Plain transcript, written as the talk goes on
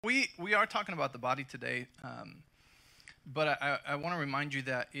We are talking about the body today, but I want to remind you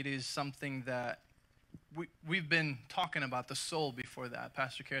that it is something that we've been talking about the soul before that.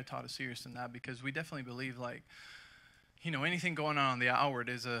 Pastor Kara taught us serious in that because we definitely believe anything going on the outward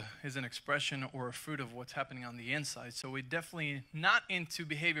is an expression or a fruit of what's happening on the inside. So we're definitely not into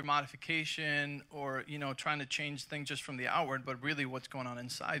behavior modification or, trying to change things just from the outward, but really what's going on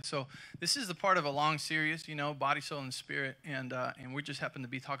inside. So this is the part of a long series, body, soul, and spirit. And we just happen to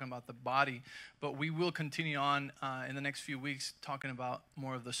be talking about the body. But we will continue on in the next few weeks talking about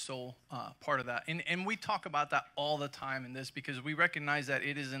more of the soul part of that. And we talk about that all the time in this because we recognize that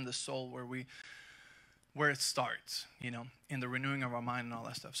it is in the soul where it starts, in the renewing of our mind and all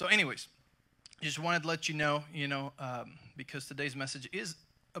that stuff. So anyways, just wanted to let you know, because today's message is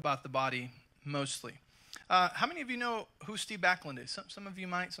about the body mostly. How many of you know who Steve Backlund is? Some of you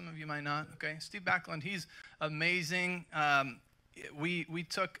might, some of you might not. Okay, Steve Backlund, he's amazing. We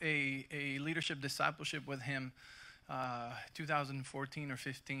took a leadership discipleship with him 2014 or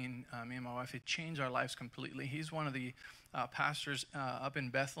 15, me and my wife. It changed our lives completely. He's one of the pastors up in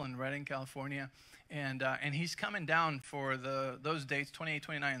Bethel in Redding, California. And he's coming down for those dates, 28,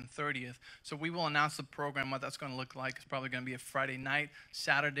 29, and 30th. So we will announce the program, what that's going to look like. It's probably going to be a Friday night,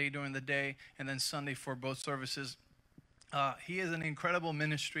 Saturday during the day, and then Sunday for both services. He is an incredible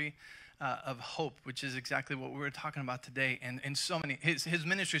ministry of hope, which is exactly what we were talking about today. And so many, his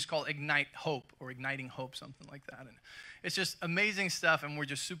ministry is called Ignite Hope or Igniting Hope, something like that. And it's just amazing stuff, and we're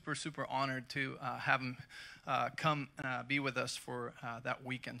just super, super honored to have him come be with us for that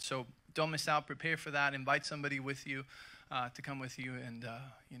weekend. So don't miss out. Prepare for that. Invite somebody with you to come with you, and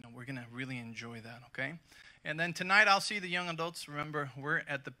we're going to really enjoy that, okay? And then tonight I'll see the young adults. Remember, we're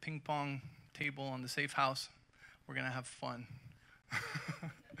at the ping pong table on the Safe House. We're going to have fun.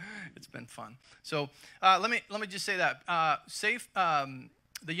 It's been fun. So let me just say that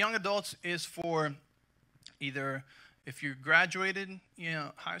the young adults is for either if you graduated,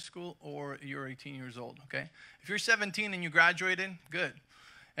 high school, or you're 18 years old. Okay. If you're 17 and you graduated, good.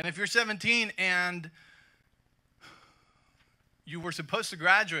 And if you're 17 and you were supposed to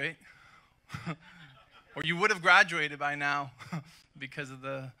graduate, or you would have graduated by now because of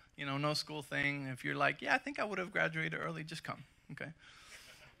the no school thing. If you're like, yeah, I think I would have graduated early, just come. Okay.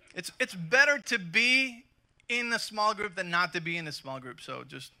 It's better to be in a small group than not to be in a small group. So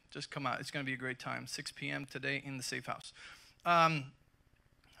just come out. It's going to be a great time. 6 p.m. today in the Safe House. All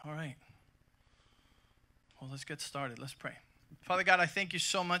right. Well, let's get started. Let's pray. Father God, I thank you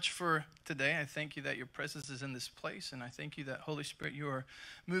so much for today. I thank you that your presence is in this place, and I thank you that, Holy Spirit, you are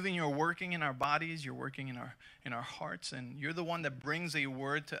moving, you're working in our bodies, you're working in our hearts, and you're the one that brings a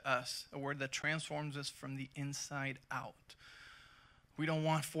word to us, a word that transforms us from the inside out. We don't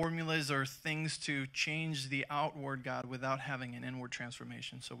want formulas or things to change the outward, God, without having an inward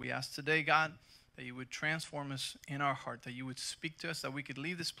transformation. So we ask today, God, that you would transform us in our heart, that you would speak to us, that we could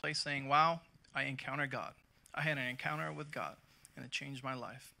leave this place saying, wow, I encountered God. I had an encounter with God, and it changed my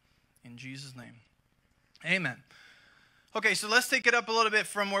life. In Jesus' name, amen. Okay, so let's take it up a little bit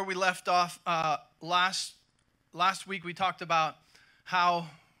from where we left off. Last week we talked about how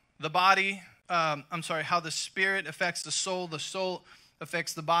the body, how the spirit affects the soul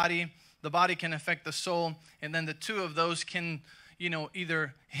affects the body can affect the soul, and then the two of those can,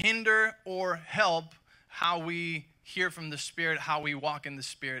 either hinder or help how we hear from the Spirit, how we walk in the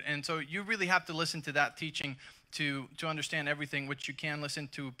Spirit. And so you really have to listen to that teaching to understand everything, which you can listen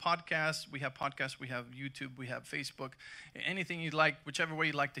to podcasts. We have YouTube, we have Facebook, anything you'd like, whichever way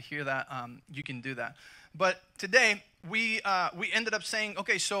you'd like to hear that, you can do that. But today we ended up saying,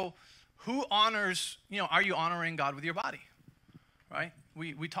 okay, so who honors, are you honoring God with your body? Right?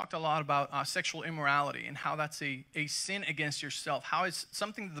 We talked a lot about sexual immorality and how that's a sin against yourself, how it's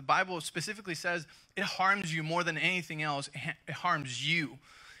something that the Bible specifically says it harms you more than anything else. It harms you.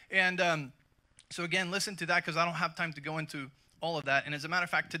 And so again, listen to that because I don't have time to go into all of that. And as a matter of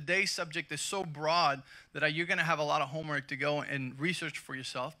fact, today's subject is so broad that you're going to have a lot of homework to go and research for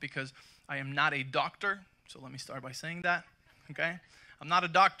yourself because I am not a doctor. So let me start by saying that, okay? I'm not a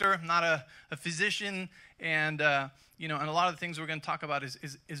doctor, I'm not a physician, and and a lot of the things we're going to talk about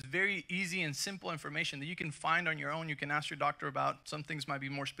is very easy and simple information that you can find on your own. You can ask your doctor about. Some things might be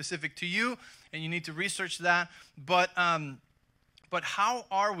more specific to you, and you need to research that. But how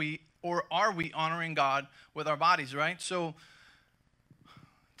are we honoring God with our bodies, right? So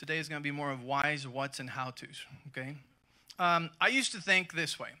today is going to be more of whys, whats, and how-tos, okay? I used to think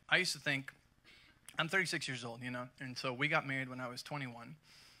this way. I'm 36 years old, and so we got married when I was 21.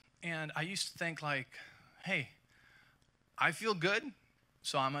 And I used to think like, hey, I feel good,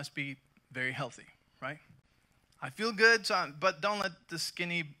 so I must be very healthy, right? I feel good, but don't let the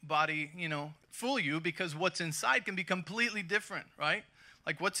skinny body, fool you, because what's inside can be completely different, right?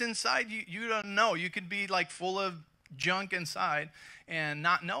 Like what's inside, you don't know. You could be like full of junk inside and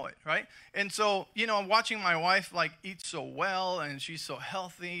not know it, right? And so, I'm watching my wife like eat so well, and she's so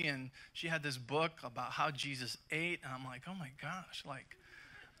healthy, and she had this book about how Jesus ate, and I'm like, oh my gosh,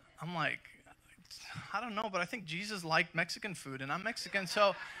 I don't know, but I think Jesus liked Mexican food, and I'm Mexican,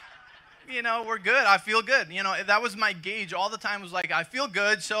 so we're good. I feel good. That was my gauge all the time, was like, I feel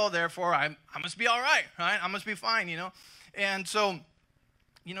good, so therefore I must be all right, right? I must be fine, And so,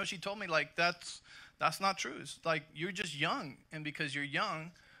 she told me, like, that's not true. It's like, you're just young, and because you're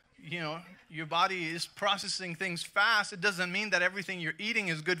young, your body is processing things fast. It doesn't mean that everything you're eating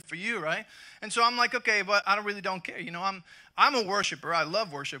is good for you, right? And so I'm like, okay, but I don't care. I'm a worshiper. I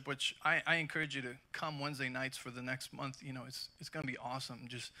love worship, which I encourage you to come Wednesday nights for the next month. It's going to be awesome.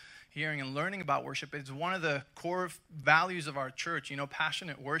 Just hearing and learning about worship. It's one of the core values of our church,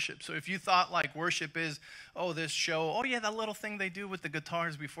 passionate worship. So if you thought like worship is, this show, that little thing they do with the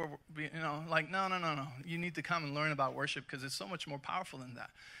guitars before, no. You need to come and learn about worship, because it's so much more powerful than that.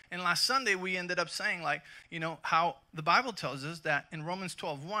 And last Sunday, we ended up saying, how the Bible tells us that in Romans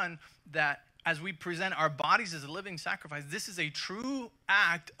 12:1, that as we present our bodies as a living sacrifice, this is a true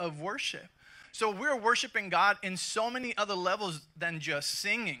act of worship. So we're worshiping God in so many other levels than just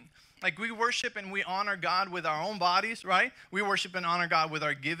singing. Like, we worship and we honor God with our own bodies, right? We worship and honor God with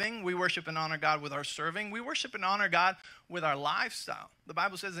our giving. We worship and honor God with our serving. We worship and honor God with our lifestyle. The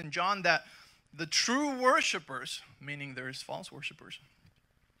Bible says in John that the true worshipers, meaning there's false worshipers,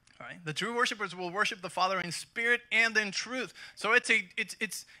 right? The true worshipers will worship the Father in spirit and in truth. So it's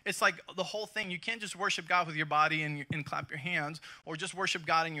like the whole thing. You can't just worship God with your body and clap your hands, or just worship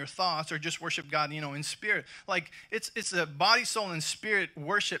God in your thoughts, or just worship God, in spirit. Like, it's a body, soul, and spirit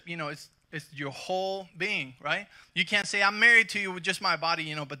worship. It's your whole being, right? You can't say, I'm married to you with just my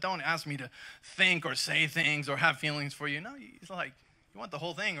body, but don't ask me to think or say things or have feelings for you. No, it's like, you want the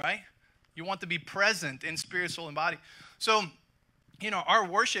whole thing, right? You want to be present in spirit, soul, and body. So, our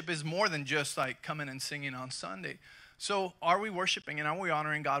worship is more than just like coming and singing on Sunday. So are we worshiping and are we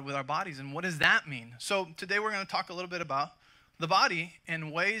honoring God with our bodies? And what does that mean? So today we're going to talk a little bit about the body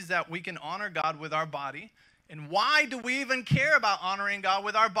and ways that we can honor God with our body. And why do we even care about honoring God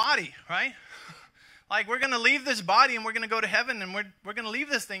with our body, right? Like, we're going to leave this body and we're going to go to heaven, and we're going to leave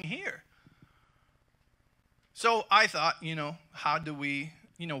this thing here. So I thought, how do we,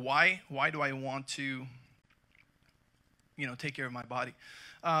 why do I want to take care of my body?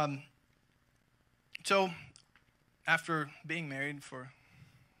 So after being married for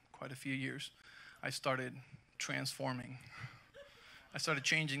quite a few years, I started transforming. I started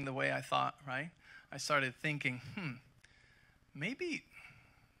changing the way I thought, right? I started thinking, maybe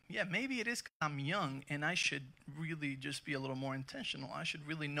it is 'cause I'm young and I should really just be a little more intentional. I should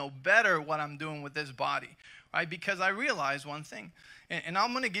really know better what I'm doing with this body, right? Because I realized one thing, and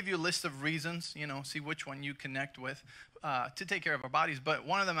I'm going to give you a list of reasons, see which one you connect with to take care of our bodies. But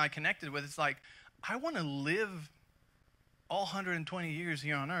one of them I connected with is like, I want to live all 120 years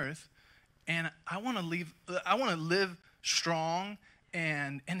here on earth, and I want to live strong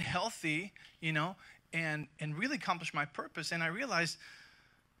and healthy, and really accomplish my purpose. And I realized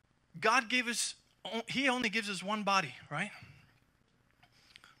God He only gives us one body, right?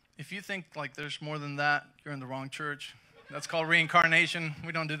 If you think like there's more than that, you're in the wrong church. That's called reincarnation.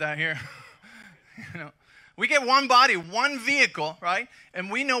 We don't do that here. We get one body, one vehicle, right?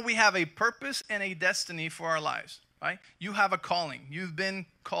 And we know we have a purpose and a destiny for our lives, right? You have a calling. You've been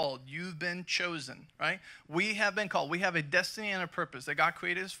called. You've been chosen, right? We have been called. We have a destiny and a purpose that God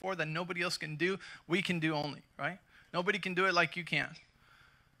created us for that nobody else can do. We can do only, right? Nobody can do it like you can.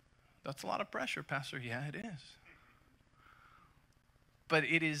 That's a lot of pressure, Pastor. Yeah, it is. But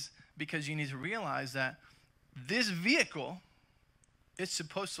it is because you need to realize that this vehicle is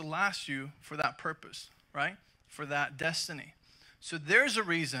supposed to last you for that purpose, right? For that destiny. So there's a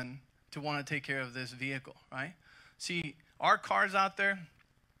reason to want to take care of this vehicle, right? See, our cars out there,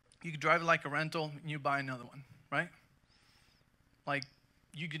 you can drive it like a rental and you buy another one, right? Like,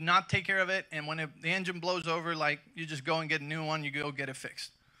 you could not take care of it, and when the engine blows over, like, you just go and get a new one, you go get it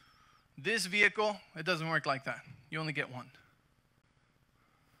fixed. This vehicle, it doesn't work like that. You only get one.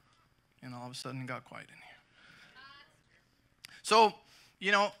 And all of a sudden it got quiet in here. So,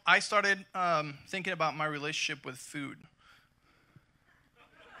 I started thinking about my relationship with food.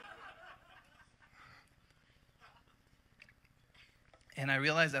 And I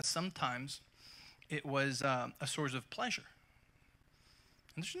realized that sometimes it was a source of pleasure.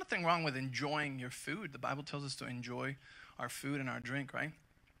 And there's nothing wrong with enjoying your food. The Bible tells us to enjoy our food and our drink, right?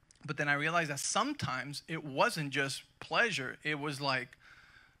 But then I realized that sometimes it wasn't just pleasure. It was like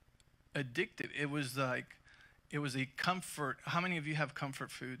addictive. It was a comfort. How many of you have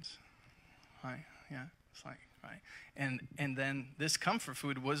comfort foods? Right? Yeah. It's like, right. And then this comfort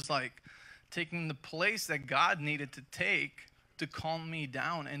food was like taking the place that God needed to take to calm me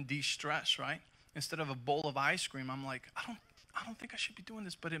down and de-stress, right? Instead of a bowl of ice cream, I'm like, I don't think I should be doing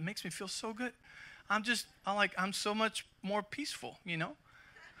this, but it makes me feel so good. I'm so much more peaceful, you know?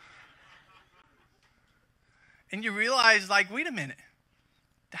 And you realize, like, wait a minute,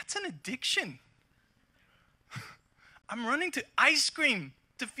 that's an addiction. I'm running to ice cream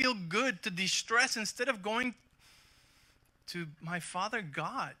to feel good, to de-stress, instead of going to my Father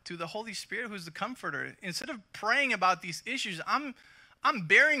God, to the Holy Spirit who's the comforter. Instead of praying about these issues, I'm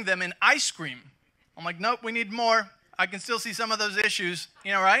burying them in ice cream. I'm like, nope, we need more. I can still see some of those issues,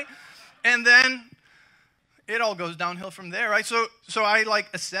 you know, right? And then it all goes downhill from there, right? So I like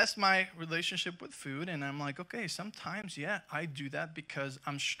assess my relationship with food, and I'm like, okay, sometimes, yeah, I do that because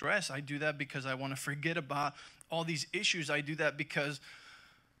I'm stressed. I do that because I want to forget about all these issues. I do that because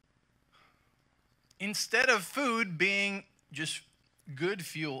instead of food being just good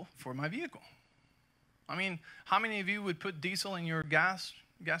fuel for my vehicle. I mean, how many of you would put diesel in your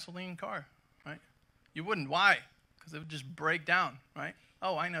gasoline car, right? You wouldn't. Why? Because it would just break down, right?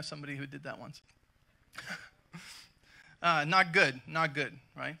 Oh, I know somebody who did that once. Not good,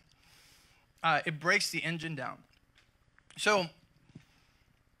 right? It breaks the engine down. So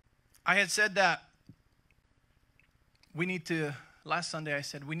I had said that we need to, last Sunday I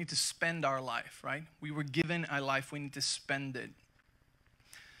said we need to spend our life, right? We were given a life, we need to spend it.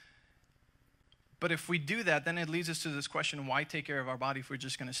 But if we do that, then it leads us to this question, why take care of our body if we're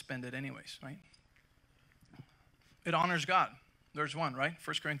just going to spend it anyways, right? It honors God. There's one, right?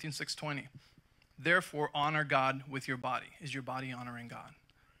 1 Corinthians 6:20. Therefore, honor God with your body. Is your body honoring God?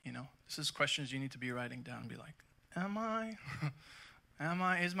 You know, this is questions you need to be writing down. Be like, am I?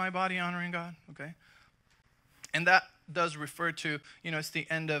 Is my body honoring God? Okay. And that does refer to, you know, it's the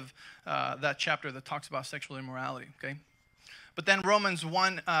end of that chapter that talks about sexual immorality, okay? But then Romans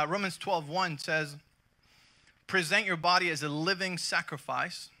 12:1 says, present your body as a living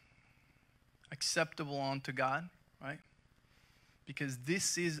sacrifice, acceptable unto God, right? Because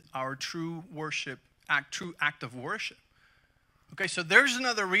this is our true act of worship. Okay, so there's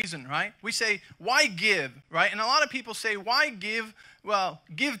another reason, right? We say, why give, right? And a lot of people say, why give? Well,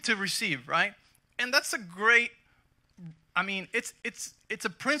 give to receive, right? And that's a great, I mean, it's a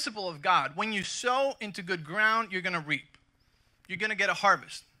principle of God. When you sow into good ground, you're going to reap. You're going to get a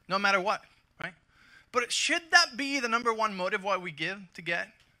harvest, no matter what, right? But should that be the number one motive why we give to get?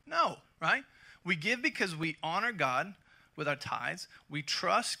 No, right? We give because we honor God with our tithes. We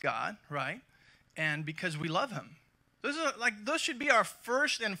trust God, right? And because we love Him. Those should be our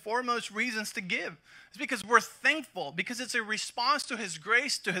first and foremost reasons to give. It's because we're thankful, because it's a response to His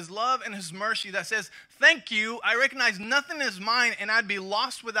grace, to His love, and His mercy that says, thank you, I recognize nothing is mine, and I'd be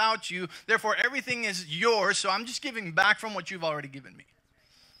lost without you. Therefore, everything is yours, so I'm just giving back from what you've already given me.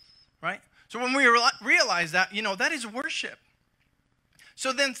 Right? So when we realize that, you know, that is worship.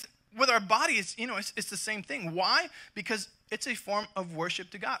 So then with our body, it's the same thing. Why? Because it's a form of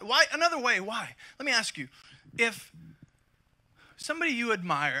worship to God. Why? Another way, why? Let me ask you, if somebody you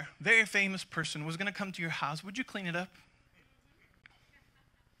admire, very famous person, was going to come to your house, would you clean it up?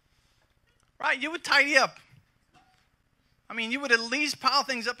 Right? You would tidy up. I mean, you would at least pile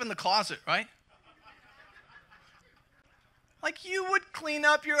things up in the closet, right? Like, you would clean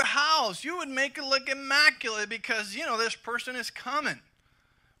up your house. You would make it look immaculate because, you know, this person is coming.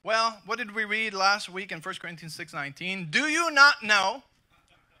 Well, what did we read last week in 1 Corinthians 6:19? Do you not know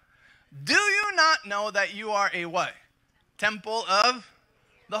that you are a what? Temple of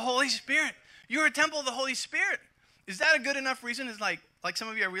the Holy Spirit. You're a temple of the Holy Spirit. Is that a good enough reason? It's like some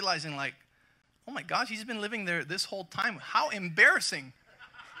of you are realizing, like, oh my gosh, he's been living there this whole time. How embarrassing.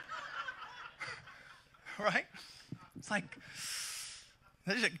 Right? It's like,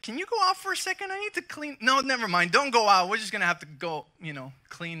 can you go out for a second? I need to clean. No, never mind. Don't go out. We're just going to have to go, you know,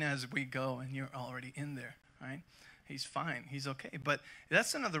 clean as we go. And you're already in there, right? He's fine. He's okay. But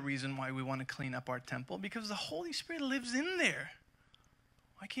that's another reason why we want to clean up our temple, because the Holy Spirit lives in there.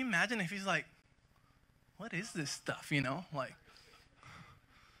 I can imagine if he's like, what is this stuff, you know? Like,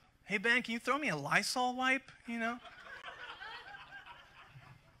 hey, Ben, can you throw me a Lysol wipe, you know?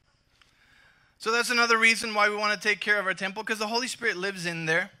 So that's another reason why we want to take care of our temple, because the Holy Spirit lives in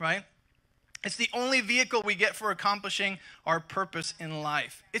there, right? It's the only vehicle we get for accomplishing our purpose in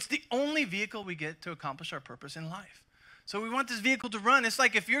life. It's the only vehicle we get to accomplish our purpose in life. So we want this vehicle to run. It's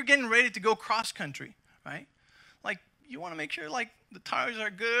like if you're getting ready to go cross country, right? Like, you want to make sure like the tires are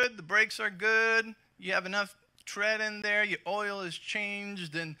good, the brakes are good, you have enough tread in there, your oil is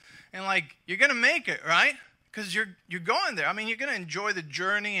changed, and like you're gonna make it, right? Because you're going there. I mean, you're gonna enjoy the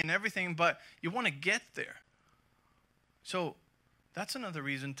journey and everything, but you want to get there. So that's another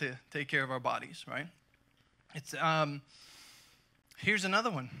reason to take care of our bodies, right? It's here's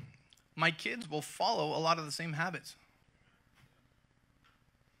another one. My kids will follow a lot of the same habits.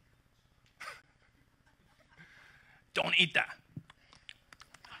 Don't eat that.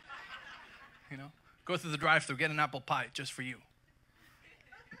 You know, go through the drive-thru, get an apple pie just for you.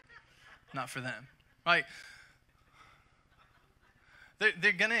 Not for them, right?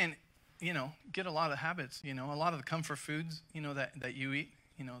 They're gonna, you know, get a lot of habits. You know, a lot of the comfort foods, you know, that you eat.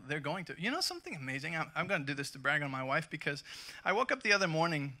 You know, they're going to. You know something amazing? I'm going to do this to brag on my wife because I woke up the other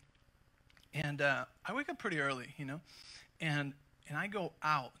morning, and I wake up pretty early, you know, and I go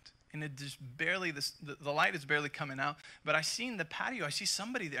out. And it just barely, the light is barely coming out. But I see in the patio, I see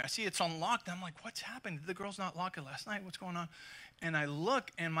somebody there. I see it's unlocked. I'm like, what's happened? Did the girls not lock it last night? What's going on? And I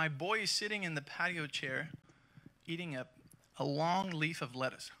look, and my boy is sitting in the patio chair eating a long leaf of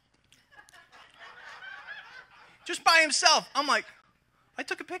lettuce. Just by himself. I'm like, I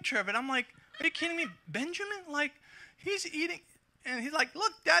took a picture of it. I'm like, are you kidding me? Benjamin? Like, he's eating. And he's like,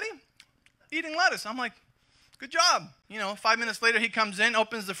 look, Daddy, eating lettuce. I'm like, good job. You know, 5 minutes later, he comes in,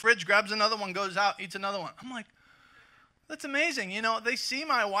 opens the fridge, grabs another one, goes out, eats another one. I'm like, that's amazing. You know, they see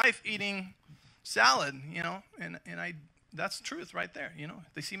my wife eating salad, you know, and that's the truth right there. You know,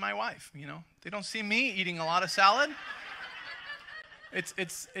 they see my wife, you know. They don't see me eating a lot of salad.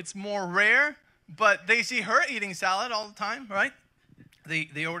 It's more rare, but they see her eating salad all the time, right?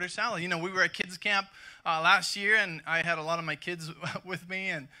 They order salad. You know, we were at kids camp last year, and I had a lot of my kids with me,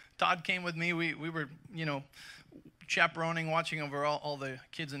 and Todd came with me. We were, you know, chaperoning, watching over all the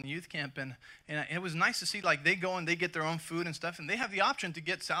kids in the youth camp, and it was nice to see, like, they go and they get their own food and stuff, and they have the option to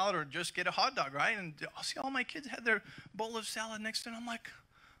get salad or just get a hot dog, right? And I'll see all my kids had their bowl of salad next to them. I'm like,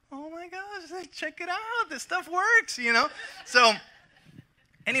 oh my gosh, check it out. This stuff works, you know? So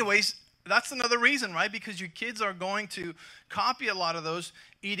anyways, that's another reason, right? Because your kids are going to copy a lot of those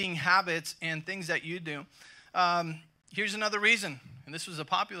eating habits and things that you do. Here's another reason, and this was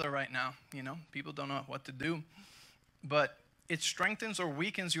popular right now. You know, people don't know what to do, but it strengthens or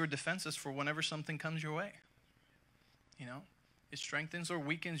weakens your defenses for whenever something comes your way. You know, it strengthens or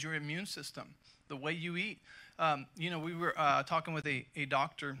weakens your immune system, the way you eat. You know, we were talking with a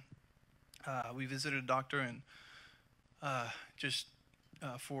doctor. We visited a doctor and just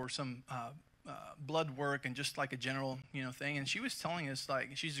for some blood work and just like a general, you know, thing. And she was telling us,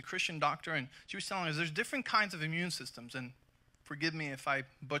 like, she's a Christian doctor, and she was telling us there's different kinds of immune systems. And forgive me if I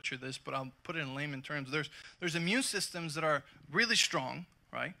butcher this, but I'll put it in layman terms. There's immune systems that are really strong,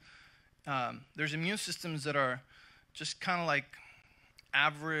 right? There's immune systems that are just kind of like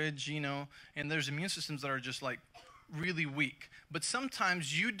average, you know, and there's immune systems that are just like really weak. But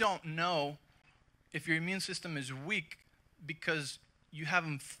sometimes you don't know if your immune system is weak because you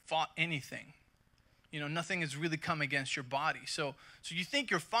haven't fought anything. You know, nothing has really come against your body. So you think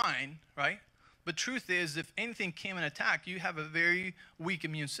you're fine, right? But truth is, if anything came and attacked, you have a very weak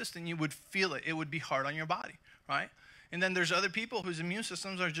immune system. You would feel it. It would be hard on your body, right? And then there's other people whose immune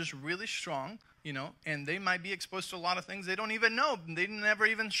systems are just really strong, you know, and they might be exposed to a lot of things they don't even know. They never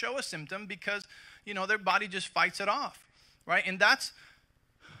even show a symptom because, you know, their body just fights it off, right? And that's,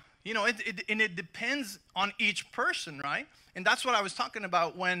 you know, it depends on each person, right? And that's what I was talking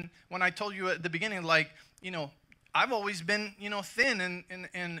about when I told you at the beginning, like, you know, I've always been, you know, thin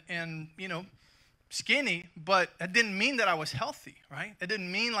and you know, skinny, but that didn't mean that I was healthy, right? It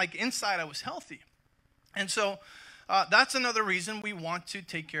didn't mean like inside I was healthy. And so that's another reason we want to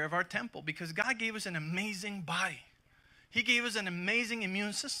take care of our temple, because God gave us an amazing body. He gave us an amazing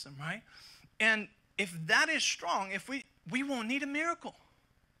immune system, right? And if that is strong, if we won't need a miracle.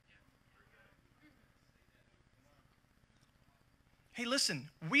 Hey, listen,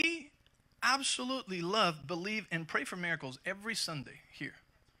 we absolutely love, believe, and pray for miracles every Sunday here.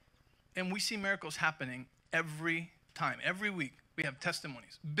 And we see miracles happening every time, every week. We have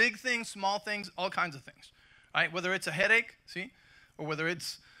testimonies. Big things, small things, all kinds of things. Right? Whether it's a headache, see? Or whether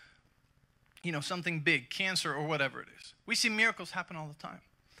it's, you know, something big, cancer or whatever it is. We see miracles happen all the time.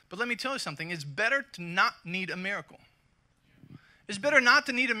 But let me tell you something. It's better to not need a miracle. It's better not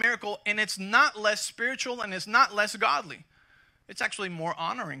to need a miracle, and it's not less spiritual and it's not less godly. It's actually more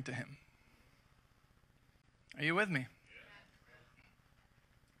honoring to Him. Are you with me?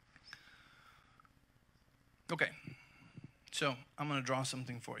 Okay, so I'm going to draw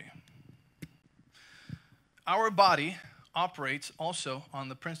something for you. Our body operates also on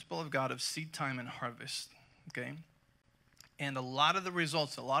the principle of God of seed time and harvest, okay? And a lot of the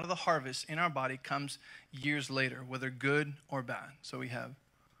results, a lot of the harvest in our body comes years later, whether good or bad. So we have,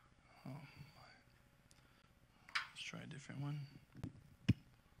 let's try a different one.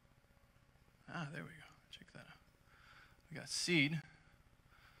 There we go. Check that out. We got seed.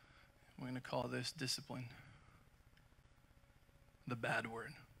 We're going to call this discipline. The bad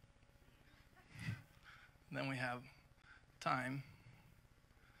word. Then we have time,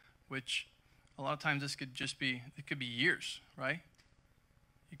 which a lot of times this could just be, it could be years, right?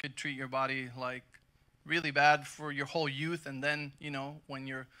 You could treat your body like really bad for your whole youth, and then, when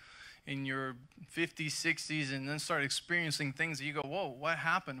you're in your 50s, 60s, and then start experiencing things that you go, whoa, what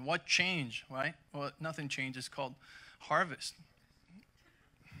happened? What changed, right? Well, nothing changed. It's called harvest.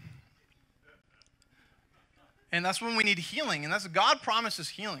 And that's when we need healing, and that's God promises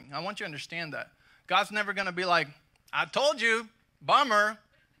healing. I want you to understand that. God's never going to be like, I told you, bummer.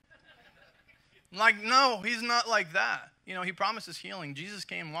 Like, no, he's not like that. He promises healing. Jesus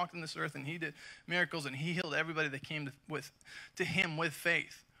came, walked on this earth, and he did miracles, and he healed everybody that came to him with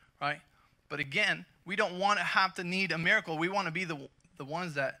faith, right? But again, we don't want to have to need a miracle. We want to be the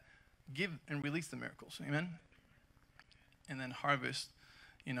ones that give and release the miracles. Amen? And then harvest,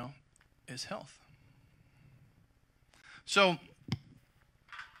 is health. So,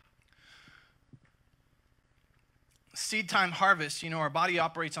 seed time harvest, our body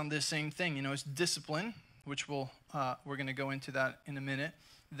operates on this same thing. It's discipline, which we're going to go into that in a minute.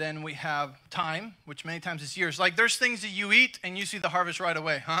 Then we have time, which many times is years. Like there's things that you eat and you see the harvest right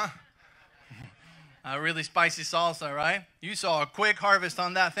away, huh? A really spicy salsa, right? You saw a quick harvest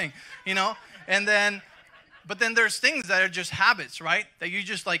on that thing, And then, but then there's things that are just habits, right? That you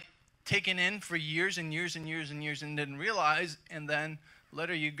just like taken in for years and years and years and years and didn't realize, and then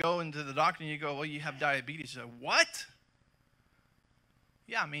later you go into the doctor and you go, well, you have diabetes. You say, what?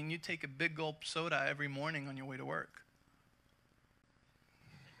 Yeah, you take a big gulp soda every morning on your way to work.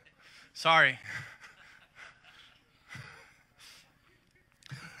 Sorry.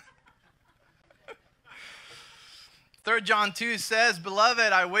 3 John 2 says,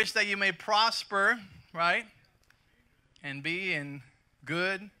 Beloved, I wish that you may prosper, right? And be in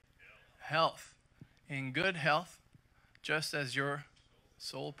good health. In good health, just as your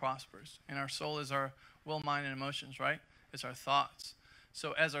soul prospers. And our soul is our will, mind, and emotions, right? It's our thoughts.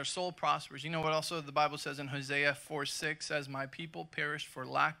 So as our soul prospers, you know what also the Bible says in Hosea 4:6 says, my people perish for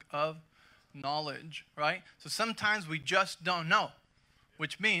lack of knowledge, right? So sometimes we just don't know,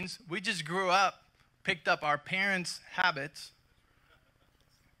 which means we just grew up, picked up our parents' habits,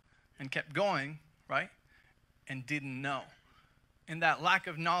 and kept going, right? And didn't know. And that lack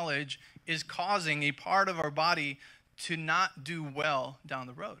of knowledge is causing a part of our body to not do well down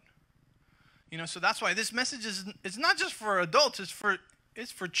the road. So that's why this message is not just for adults, it's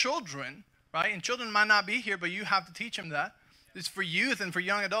for children, right? And children might not be here, but you have to teach them that. It's for youth and for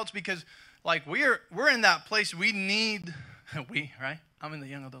young adults because, like, we're in that place we need, right? I'm in the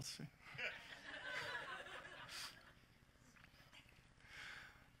young adults too.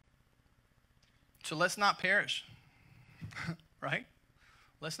 So let's not perish, right?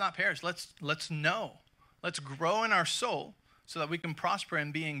 Let's not perish. Let's know. Let's grow in our soul so that we can prosper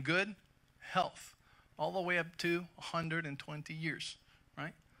and be in good health all the way up to 120 years,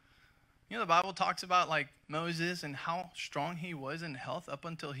 right? The Bible talks about like Moses and how strong he was in health up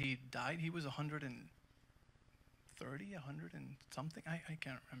until he died. He was 130, 100 and something. I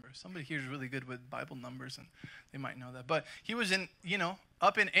can't remember. Somebody here is really good with Bible numbers and they might know that. But he was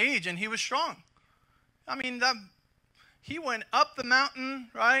up in age and he was strong. He went up the mountain,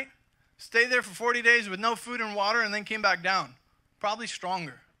 right? Stayed there for 40 days with no food and water and then came back down. Probably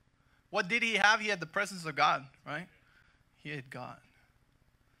stronger. What did he have? He had the presence of God, right? He had God.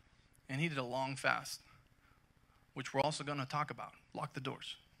 And he did a long fast, which we're also going to talk about. Lock the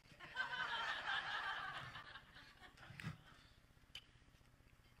doors.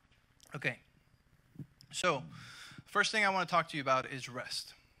 Okay. So, first thing I want to talk to you about is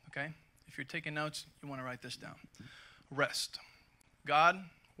rest, okay? If you're taking notes, you want to write this down. Rest. God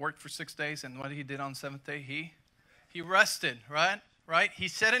worked for 6 days, and what he did on the seventh day, he rested, right? Right? He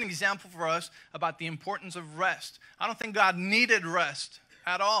set an example for us about the importance of rest. I don't think God needed rest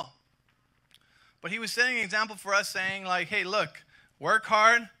at all. But he was setting an example for us saying like, hey, look, work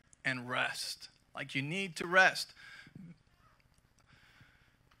hard and rest. Like you need to rest.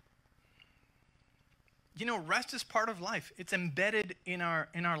 Rest is part of life. It's embedded in our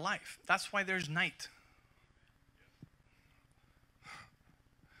life. That's why there's night.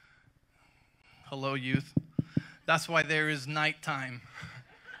 Hello, youth. That's why there is nighttime.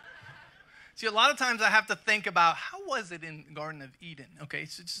 See, a lot of times I have to think about how was it in the Garden of Eden? Okay,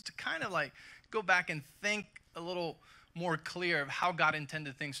 so just to kind of like go back and think a little more clear of how God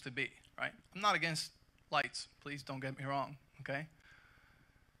intended things to be, right? I'm not against lights. Please don't get me wrong, okay?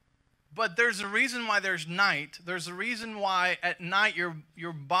 But there's a reason why there's night. There's a reason why at night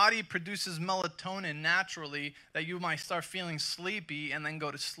your body produces melatonin naturally, that you might start feeling sleepy and then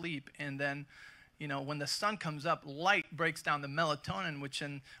go to sleep. And then, when the sun comes up, light breaks down the melatonin, which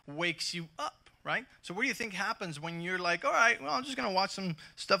then wakes you up, right? So what do you think happens when you're like, all right, well, I'm just going to watch some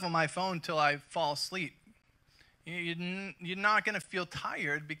stuff on my phone till I fall asleep? You're not going to feel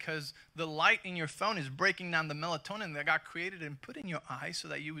tired because the light in your phone is breaking down the melatonin that got created and put in your eyes so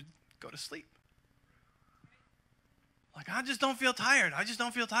that you would go to sleep. Like, I just don't feel tired. I just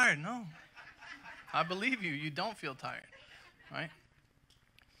don't feel tired. No. I believe you. You don't feel tired, right?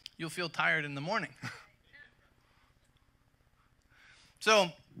 You'll feel tired in the morning. So,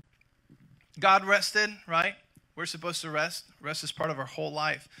 God rested, right? We're supposed to rest. Rest is part of our whole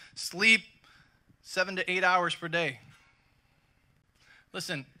life. Sleep 7 to 8 hours per day.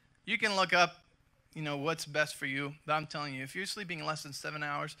 Listen, you can look up, what's best for you. But I'm telling you, if you're sleeping less than 7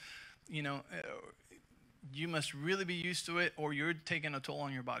 hours, you must really be used to it, or you're taking a toll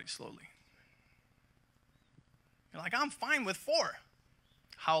on your body slowly. You're like, I'm fine with 4.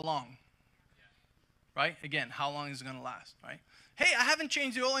 How long? Right? Again, how long is it going to last? Right? Hey, I haven't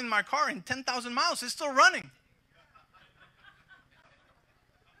changed the oil in my car in 10,000 miles. It's still running.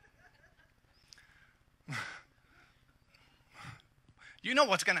 You know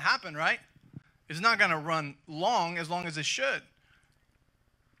what's going to happen, right? It's not going to run long as it should.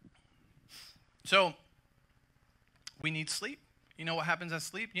 So, we need sleep. You know what happens at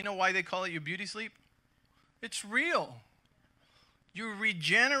sleep? You know why they call it your beauty sleep? It's real. You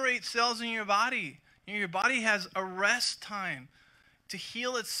regenerate cells in your body. Your body has a rest time to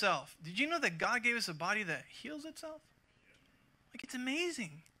heal itself. Did you know that God gave us a body that heals itself? Like, it's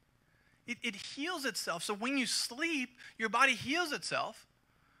amazing. It heals itself. So when you sleep, your body heals itself,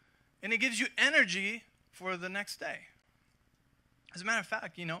 and it gives you energy for the next day. As a matter of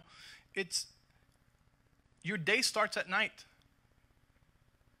fact, your day starts at night.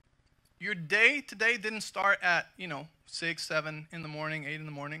 Your day today didn't start at, 6, 7 in the morning, 8 in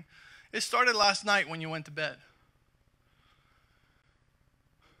the morning. It started last night when you went to bed.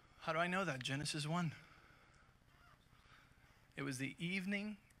 How do I know that? Genesis 1. It was the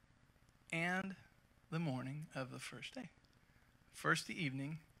evening and the morning of the first day. First the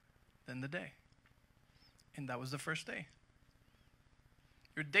evening, then the day. And that was the first day.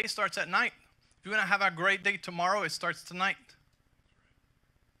 Your day starts at night. If you want to have a great day tomorrow, it starts tonight.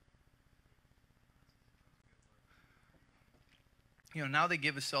 Now they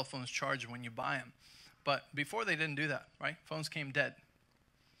give us cell phones charged when you buy them. But before they didn't do that, right? Phones came dead.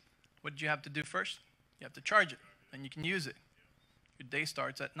 What did you have to do first? You have to charge it, then you can use it. Your day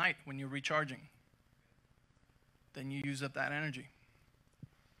starts at night when you're recharging. Then you use up that energy.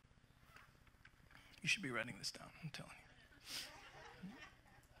 You should be writing this down, I'm telling you.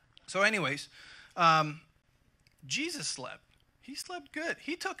 So anyways, Jesus slept. He slept good.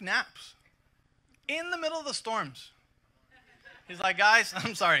 He took naps in the middle of the storms. He's like, guys,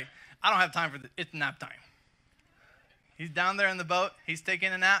 I'm sorry. I don't have time for this. It's nap time. He's down there in the boat. He's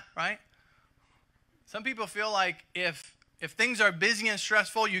taking a nap, right? Some people feel like if things are busy and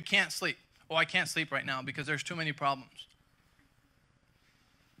stressful, you can't sleep. Oh, I can't sleep right now because there's too many problems.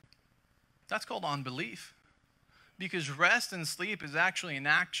 That's called unbelief. Because rest and sleep is actually an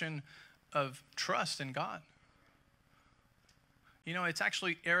action of trust in God. It's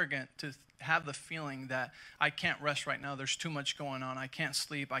actually arrogant to have the feeling that I can't rest right now. There's too much going on. I can't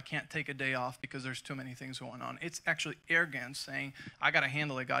sleep. I can't take a day off because there's too many things going on. It's actually arrogance saying, I got to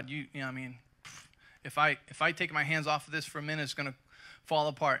handle it, God. If I take my hands off of this for a minute, it's going to fall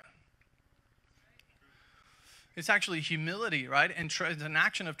apart. It's actually humility, right? And it's an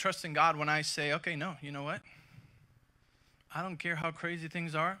action of trusting God when I say, okay, no, you know what? I don't care how crazy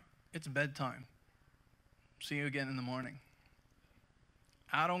things are. It's bedtime. See you again in the morning.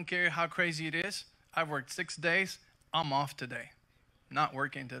 I don't care how crazy it is. I've worked 6 days. I'm off today. Not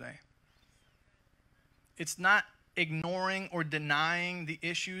working today. It's not ignoring or denying the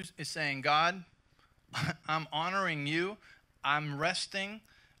issues. It's saying, God, I'm honoring you. I'm resting.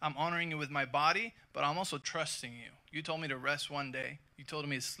 I'm honoring you with my body, but I'm also trusting you. You told me to rest one day. You told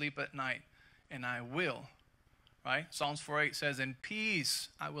me to sleep at night, and I will. Right? Psalms 4:8 says, in peace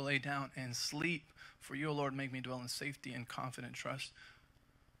I will lay down and sleep. For you, O Lord, make me dwell in safety and confident trust.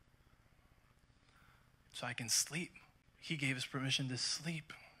 So I can sleep. He gave us permission to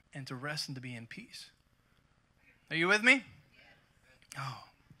sleep and to rest and to be in peace. Are you with me? Oh.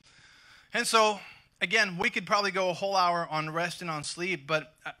 And so, again, we could probably go a whole hour on rest and on sleep,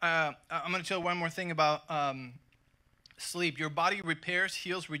 but I'm going to tell you one more thing about sleep. Your body repairs,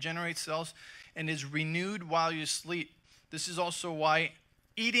 heals, regenerates cells, and is renewed while you sleep. This is also why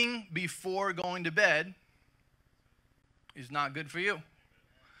eating before going to bed is not good for you.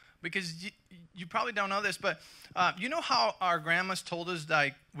 Because you probably don't know this, but you know how our grandmas told us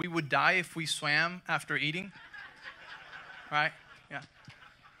that we would die if we swam after eating? Right? Yeah.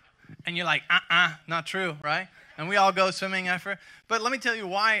 And you're like, not true, right? And we all go swimming after. But let me tell you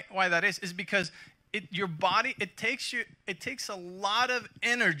why that is because your body, it takes a lot of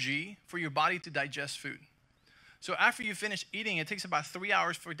energy for your body to digest food. So after you finish eating, it takes about 3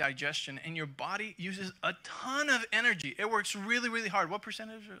 hours for digestion, and your body uses a ton of energy. It works really, really hard. What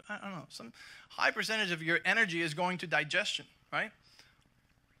percentage? I don't know. Some high percentage of your energy is going to digestion, right?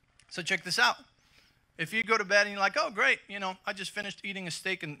 So check this out. If you go to bed and you're like, oh, great, I just finished eating a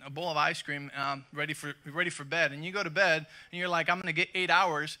steak and a bowl of ice cream, ready for bed, and you go to bed and you're like, I'm going to get 8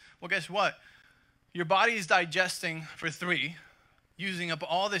 hours. Well, guess what? Your body is digesting for 3, using up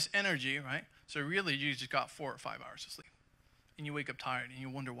all this energy, right? So really, you just got 4 or 5 hours of sleep. And you wake up tired, and you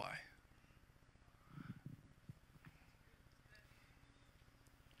wonder why.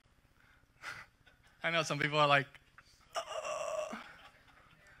 I know some people are like, oh.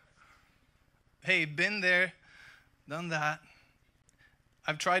 Hey, been there, done that.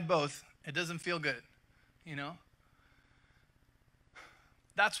 I've tried both. It doesn't feel good,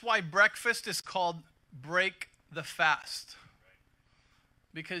 That's why breakfast is called break the fast.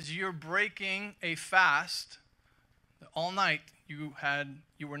 Because you're breaking a fast. All night you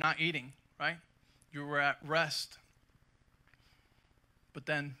were not eating, right? You were at rest. But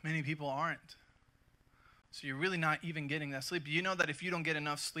then many people aren't. So you're really not even getting that sleep. You know that if you don't get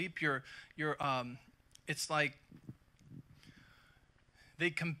enough sleep, it's like they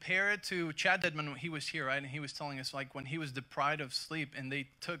compare it to Chad Dedman when he was here, right? And he was telling us like when he was deprived of sleep and they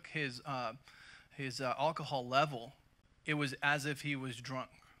took his alcohol level, it was as if he was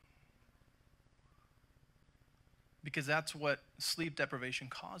drunk. Because that's what sleep deprivation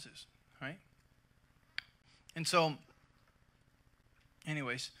causes, right? And so,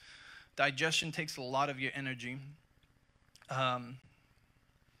 anyways, digestion takes a lot of your energy. That's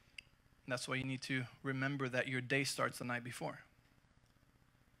why you need to remember that your day starts the night before.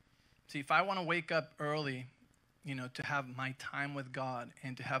 See, if I want to wake up early, to have my time with God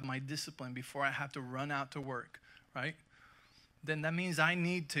and to have my discipline before I have to run out to work, right? Then that means I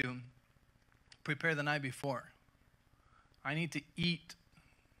need to prepare the night before. I need to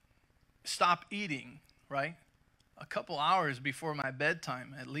stop eating, right? A couple hours before my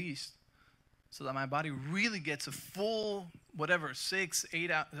bedtime at least, so that my body really gets a full, 6,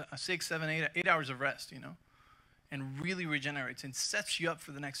 7, 8 hours of rest, and really regenerates and sets you up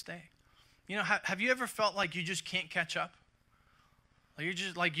for the next day. Have you ever felt like you just can't catch up? You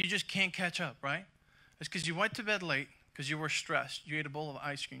just can't catch up, right? It's because you went to bed late, because you were stressed. You ate a bowl of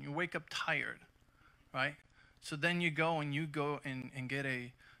ice cream. You wake up tired, right? So then you go and get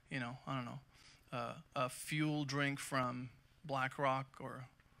a, a fuel drink from Black Rock or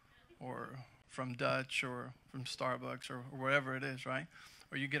from Dutch or from Starbucks or wherever it is, right?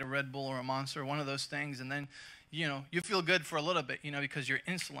 Or you get a Red Bull or a Monster, one of those things, and then, you feel good for a little bit, because your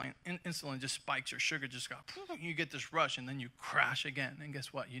insulin just spikes, your sugar just got, you get this rush, and then you crash again, and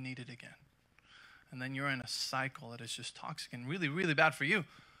guess what? You need it again. And then you're in a cycle that is just toxic and really, really bad for you.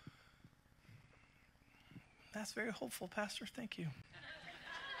 That's very hopeful, Pastor. Thank you.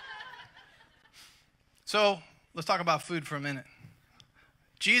 So let's talk about food for a minute.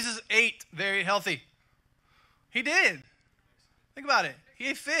 Jesus ate very healthy. He did. Think about it. He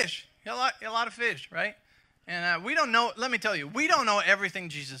ate fish. He ate a lot of fish, right? And we don't know, let me tell you, we don't know everything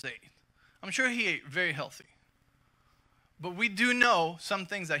Jesus ate. I'm sure he ate very healthy. But we do know some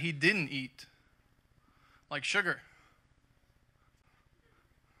things that he didn't eat, like sugar.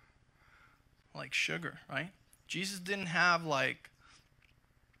 Like sugar, right? Jesus didn't have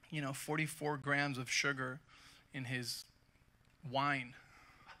 44 grams of sugar in his wine.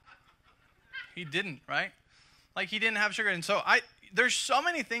 He didn't, right? He didn't have sugar. And so there's so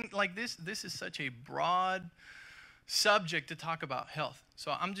many things like this. This is such a broad subject to talk about health.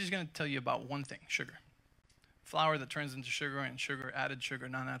 So I'm just going to tell you about one thing, sugar. Flour that turns into sugar and sugar, added sugar,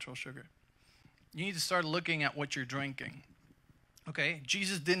 non-natural sugar. You need to start looking at what you're drinking. Okay?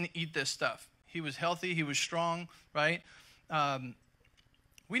 Jesus didn't eat this stuff. He was healthy. He was strong, right?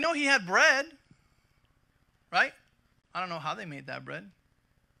 We know he had bread, right? I don't know how they made that bread.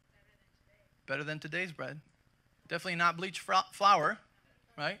 Better than today's bread. Definitely not bleached flour,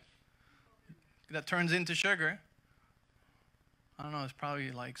 right? That turns into sugar. I don't know, it's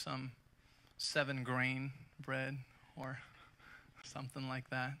probably like some 7-grain bread or something like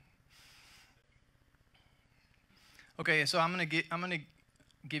that. Okay, so I'm gonna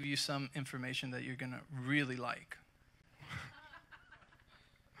give you some information that you're gonna really like.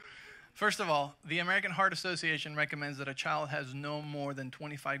 First of all, the American Heart Association recommends that a child has no more than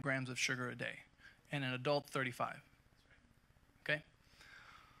 25 grams of sugar a day, and an adult 35. Okay?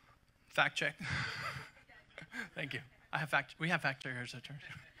 Fact check. Thank you. We have fact checkers at church.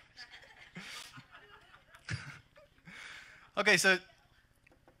 Okay, so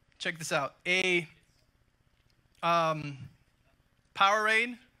check this out. A Powerade,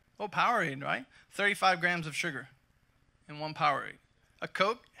 Powerade, right? 35 grams of sugar in one Powerade. A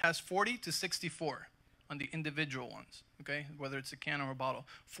Coke has 40 to 64 on the individual ones, okay? Whether it's a can or a bottle.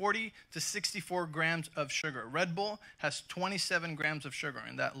 40 to 64 grams of sugar. Red Bull has 27 grams of sugar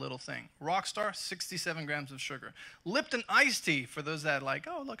in that little thing. Rockstar, 67 grams of sugar. Lipton iced tea, for those that like,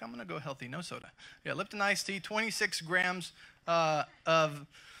 oh, look, I'm going to go healthy, no soda. Yeah, Lipton iced tea, 26 grams of,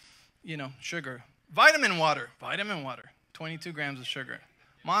 sugar. Vitamin water, 22 grams of sugar.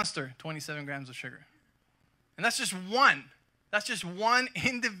 Monster, 27 grams of sugar. And that's just one. That's just one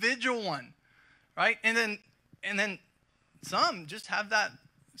individual one, right? And then some just have that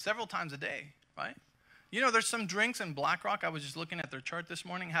several times a day, right? There's some drinks in BlackRock. I was just looking at their chart this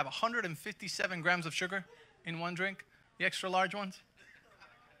morning. Have 157 grams of sugar in one drink, the extra large ones.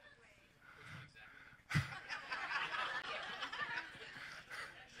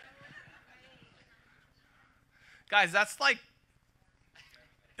 Guys, it's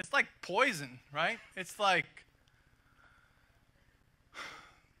like poison, right? It's like,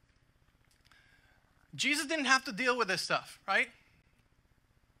 Jesus didn't have to deal with this stuff, right?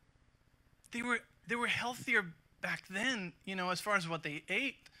 They were healthier back then, as far as what they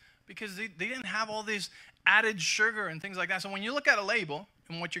ate, because they didn't have all this added sugar and things like that. So when you look at a label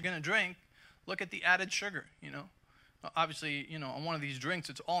and what you're going to drink, look at the added sugar, Obviously, on one of these drinks,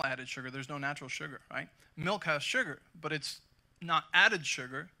 it's all added sugar. There's no natural sugar, right? Milk has sugar, but it's not added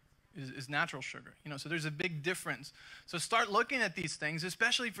sugar. Is natural sugar, so there's a big difference. So start looking at these things,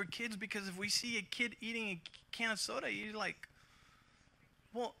 especially for kids, because if we see a kid eating a can of soda, you're like,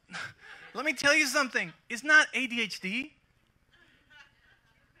 well, let me tell you something. It's not ADHD.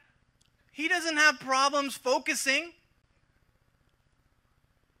 He doesn't have problems focusing.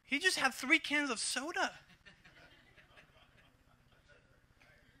 He just had 3 cans of soda.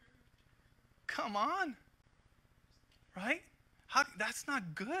 Come on, right? That's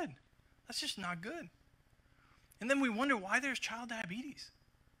not good. That's just not good. And then we wonder why there's child diabetes.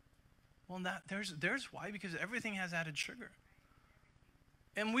 Well, there's why, because everything has added sugar.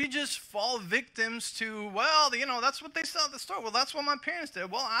 And we just fall victims to, well, that's what they sell at the store. Well, that's what my parents did.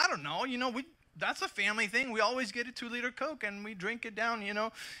 Well, I don't know. That's a family thing. We always get a 2-liter Coke and we drink it down,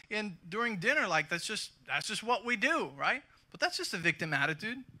 and during dinner. Like, that's just what we do, right? But that's just a victim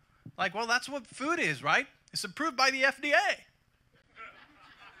attitude. Like, well, that's what food is, right? It's approved by the FDA.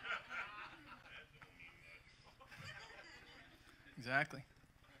 Exactly.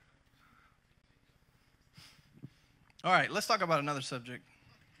 All right, let's talk about another subject.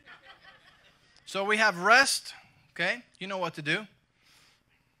 So we have rest, okay? You know what to do.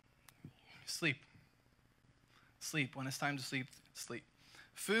 Sleep. Sleep. When it's time to sleep, sleep.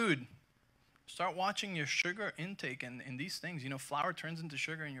 Food. Start watching your sugar intake and these things. Flour turns into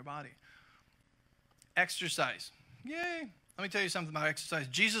sugar in your body. Exercise. Yay. Let me tell you something about exercise.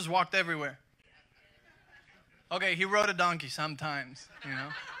 Jesus walked everywhere. Okay, he rode a donkey sometimes,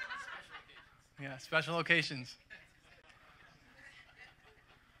 Yeah, special occasions.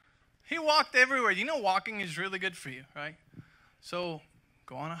 He walked everywhere. Walking is really good for you, right? So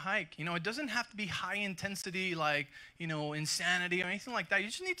go on a hike. It doesn't have to be high intensity like, insanity or anything like that. You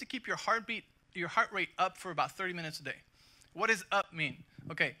just need to keep your heart rate up for about 30 minutes a day. What does up mean?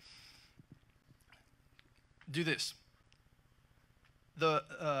 Okay. Do this.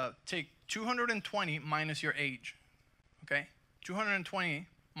 Take 220 minus your age, okay? 220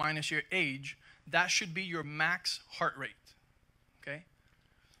 minus your age, that should be your max heart rate, okay?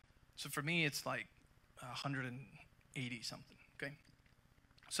 So for me, it's like 180 something, okay?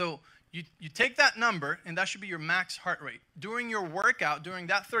 So you take that number, and that should be your max heart rate. During your workout, during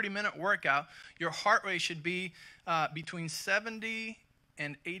that 30-minute workout, your heart rate should be between 70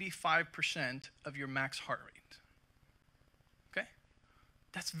 and 85% of your max heart rate.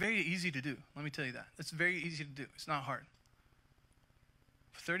 That's very easy to do. Let me tell you that. That's very easy to do. It's not hard.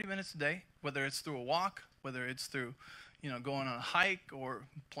 For 30 minutes a day, whether it's through a walk, whether it's through, going on a hike or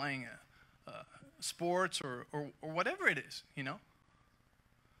playing sports or whatever it is,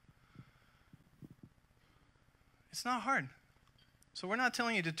 It's not hard. So we're not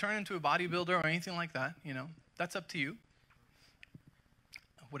telling you to turn into a bodybuilder or anything like that, That's up to you.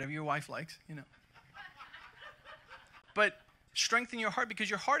 Whatever your wife likes, But strengthen your heart, because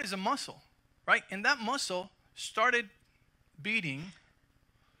your heart is a muscle, right? And that muscle started beating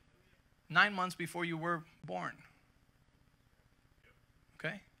 9 months before you were born.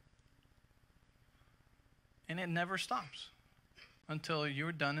 Okay? And it never stops until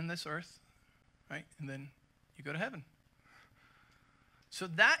you're done in this earth, right? And then you go to heaven. So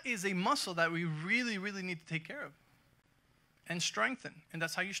that is a muscle that we really, really need to take care of and strengthen. And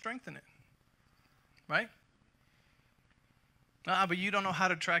that's how you strengthen it, right? But you don't know how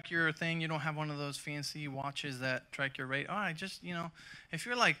to track your thing. You don't have one of those fancy watches that track your rate. I just, if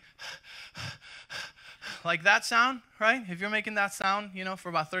you're like that sound, right? If you're making that sound, for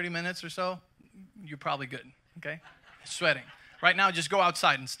about 30 minutes or so, you're probably good, okay? Sweating. Right now, just go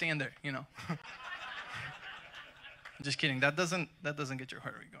outside and stand there, Just kidding. That doesn't get your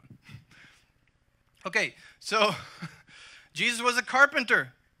heart rate going. Okay, so Jesus was a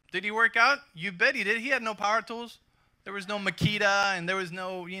carpenter. Did he work out? You bet he did. He had no power tools. There was no Makita, and there was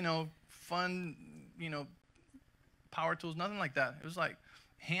no, fun, power tools, nothing like that. It was like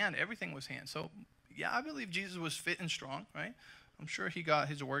hand. Everything was hand. So, yeah, I believe Jesus was fit and strong, right? I'm sure he got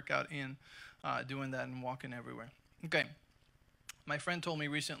his workout in doing that and walking everywhere. Okay. My friend told me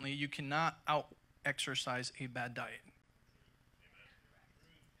recently, you cannot out-exercise a bad diet.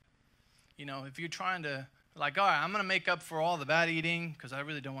 If you're trying to, all right, I'm going to make up for all the bad eating because I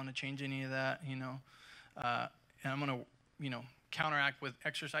really don't want to change any of that, and I'm going to, counteract with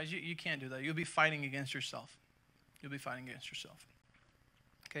exercise. You can't do that. You'll be fighting against yourself. You'll be fighting against yourself.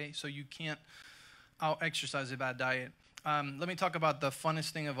 Okay, so you can't out-exercise a bad diet. Let me talk about the funnest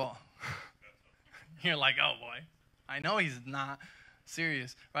thing of all. You're like, oh, boy. I know he's not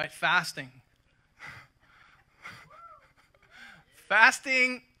serious, right? Fasting.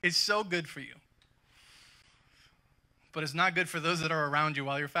 Fasting is so good for you. But it's not good for those that are around you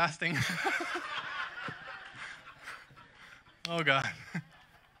while you're fasting. Oh, God.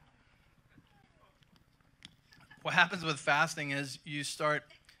 What happens with fasting is it's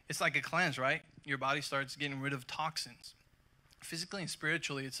like a cleanse, right? Your body starts getting rid of toxins. Physically and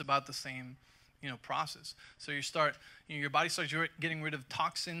spiritually, it's about the same, process. So your body starts getting rid of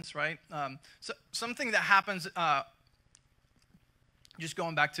toxins, right? So something that happens, just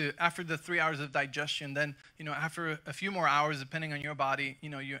going back to after the 3 hours of digestion, then, after a few more hours, depending on your body,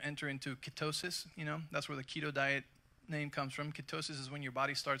 you enter into ketosis. That's where the keto diet name comes from. Ketosis is when your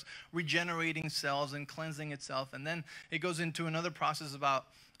body starts regenerating cells and cleansing itself. And then it goes into another process about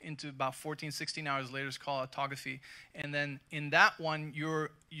 14, 16 hours later. It's called autophagy. And then in that one,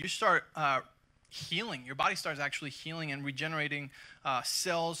 you start healing. Your body starts actually healing and regenerating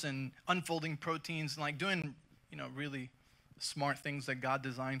cells and unfolding proteins and like doing, really smart things that God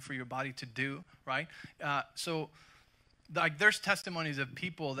designed for your body to do, right? So there's testimonies of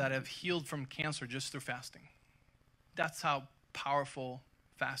people that have healed from cancer just through fasting. That's how powerful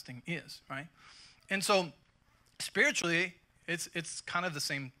fasting is, right? And so spiritually, it's kind of the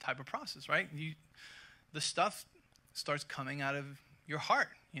same type of process, right? The stuff starts coming out of your heart,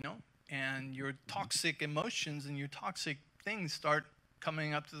 and your toxic emotions and your toxic things start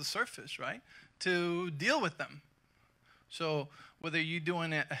coming up to the surface, right? To deal with them. So whether you're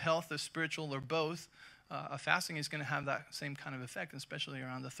doing a health, a spiritual, or both, a fasting is going to have that same kind of effect, especially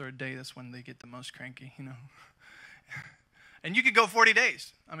around the third day. That's when they get the most cranky, And you could go 40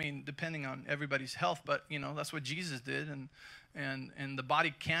 days. I mean, depending on everybody's health, but that's what Jesus did, and the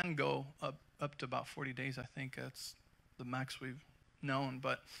body can go up to about 40 days. I think that's the max we've known,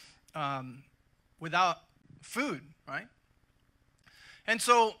 but without food, right? And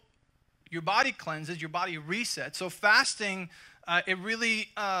so your body cleanses, your body resets. So fasting, it really.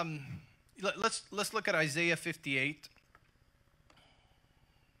 Let's look at Isaiah 58.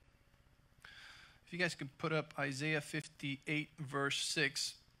 If you guys could put up Isaiah 58, verse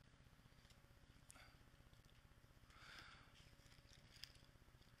 6.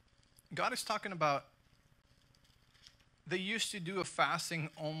 God is talking about they used to do a fasting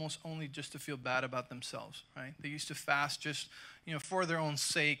almost only just to feel bad about themselves, right? They used to fast just, for their own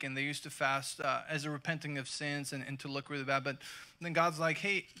sake, and they used to fast as a repenting of sins and to look really bad. But then God's like,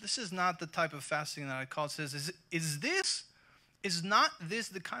 hey, this is not the type of fasting that I call. It says, is not this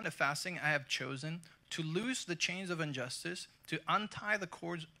the kind of fasting I have chosen, to loose the chains of injustice, to untie the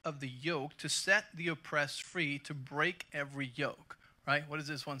cords of the yoke, to set the oppressed free, to break every yoke, right? What does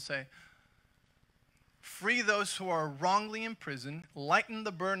this one say? Free those who are wrongly imprisoned, lighten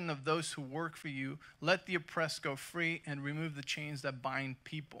the burden of those who work for you, let the oppressed go free, and remove the chains that bind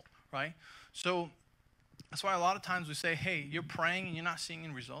people, right? So that's why a lot of times we say, hey, you're praying and you're not seeing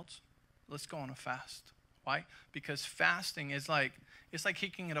any results. Let's go on a fast. Why? Because fasting is it's like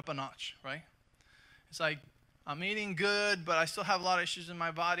kicking it up a notch, right? It's like I'm eating good, but I still have a lot of issues in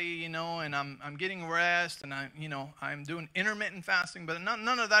my body, you know, and I'm getting rest, and I'm doing intermittent fasting, but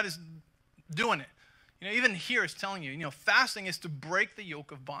none of that is doing it. You know, even here it's telling you, fasting is to break the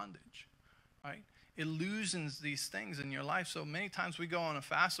yoke of bondage, right? It loosens these things in your life. So many times we go on a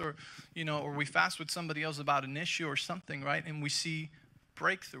fast, or we fast with somebody else about an issue or something, right? And we see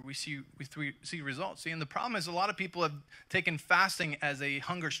breakthrough. We see results. See, and the problem is a lot of people have taken fasting as a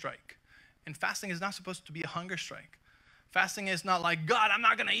hunger strike. And fasting is not supposed to be a hunger strike. Fasting is not like, God, I'm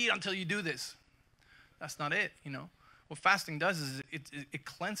not going to eat until you do this. That's not it, What fasting does is it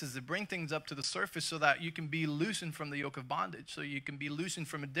cleanses, it brings things up to the surface so that you can be loosened from the yoke of bondage, so you can be loosened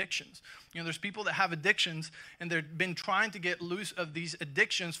from addictions. There's people that have addictions, and they've been trying to get loose of these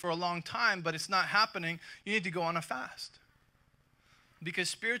addictions for a long time, but it's not happening. You need to go on a fast. Because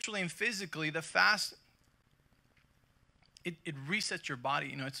spiritually and physically, the fast, it resets your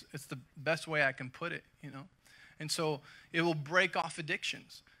body. It's the best way I can put it, And so it will break off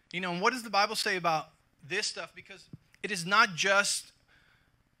addictions. And what does the Bible say about this stuff? Because it is not just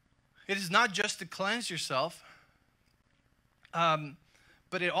to cleanse yourself,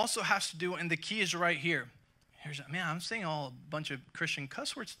 but it also has to do, and the key is right here. I'm saying a bunch of Christian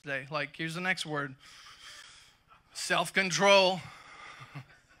cuss words today. Like, here's the next word. Self-control.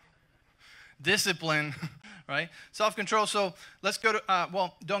 Discipline, right? Self-control. So let's go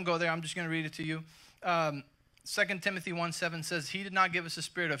to, don't go there. I'm just going to read it to you. 2 Timothy 1:7 says, He did not give us a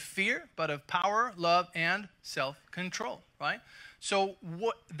spirit of fear, but of power, love, and self-control, right? So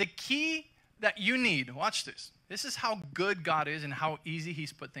what the key that you need, watch this. This is how good God is and how easy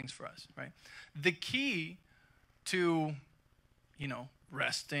He's put things for us, right? The key to,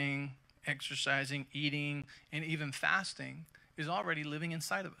 resting, exercising, eating, and even fasting is already living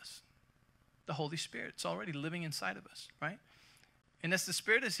inside of us. The Holy Spirit. It's already living inside of us, right? And that's the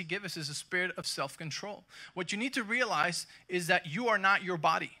spirit as He gives us is a spirit of self-control. What you need to realize is that you are not your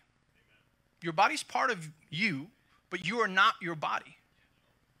body. Amen. Your body's part of you, but you are not your body.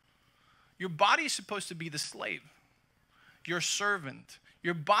 Your body is supposed to be the slave, your servant.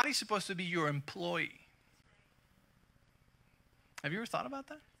 Your body's supposed to be your employee. Have you ever thought about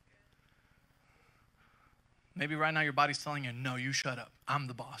that? Maybe right now your body's telling you, no, you shut up. I'm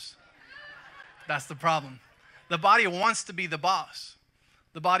the boss. That's the problem. The body wants to be the boss.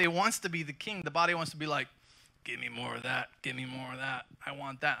 The body wants to be the king. The body wants to be like, give me more of that. Give me more of that. I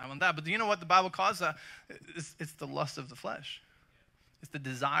want that. I want that. But do you know what the Bible calls that? It's the lust of the flesh. It's the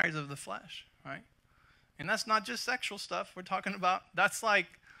desires of the flesh, right? And that's not just sexual stuff we're talking about. That's like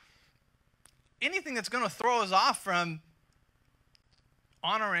anything that's going to throw us off from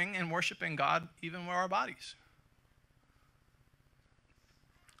honoring and worshiping God, even with our bodies.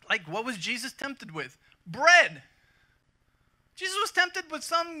 Like, what was Jesus tempted with? Bread. Jesus was tempted with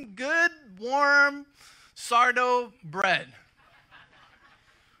some good, warm, sourdough bread.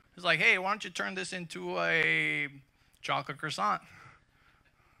 He's like, hey, why don't you turn this into a chocolate croissant?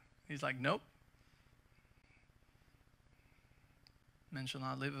 He's like, nope. Men shall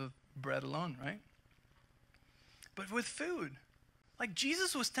not live of bread alone, right? But with food, like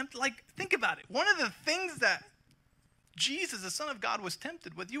Jesus was tempted, like, think about it. One of the things that Jesus, the Son of God, was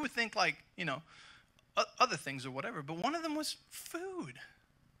tempted with, you would think like, other things or whatever, but one of them was food.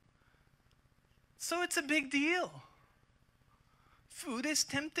 So it's a big deal. Food is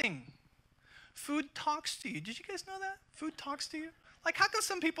tempting. Food talks to you. Did you guys know that? Food talks to you. Like, how can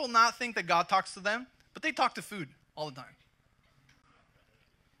some people not think that God talks to them, but they talk to food all the time?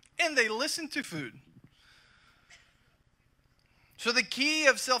 And they listen to food. So the key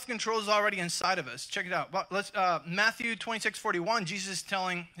of self-control is already inside of us. Check it out. Let's Matthew 26:41, Jesus is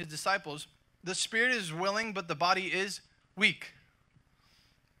telling his disciples, the spirit is willing, but the body is weak.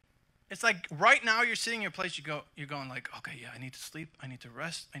 It's like right now you're sitting in your place, you're going like, okay, yeah, I need to sleep, I need to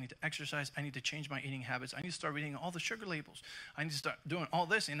rest, I need to exercise, I need to change my eating habits, I need to start reading all the sugar labels, I need to start doing all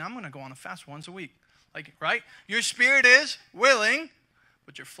this, and I'm going to go on a fast once a week. Like, right? Your spirit is willing,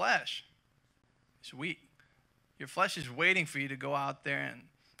 but your flesh is weak. Your flesh is waiting for you to go out there and,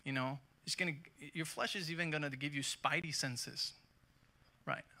 your flesh is even going to give you spidey senses,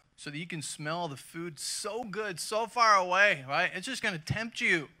 right? So that you can smell the food so good, so far away, right? It's just going to tempt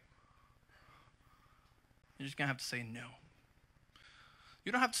you. You're just going to have to say no.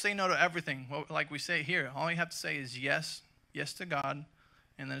 You don't have to say no to everything. Well, like we say here, all you have to say is yes, yes to God,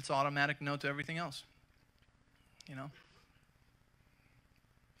 and then it's automatic no to everything else.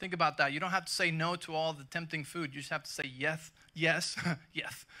 Think about that. You don't have to say no to all the tempting food. You just have to say yes, yes,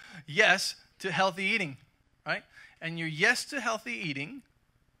 yes, yes to healthy eating, right? And your yes to healthy eating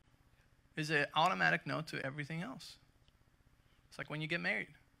is an automatic no to everything else. It's like when you get married.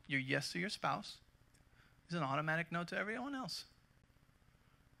 Your yes to your spouse is an automatic no to everyone else.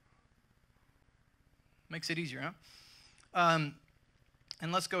 Makes it easier, huh?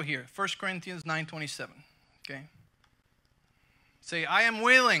 And let's go here. 1 Corinthians 9:27. Okay. Say, I am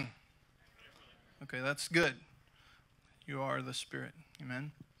willing. Okay, that's good. You are the Spirit.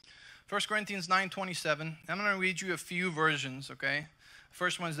 Amen. 1 Corinthians 9:27. I'm going to read you a few versions, okay?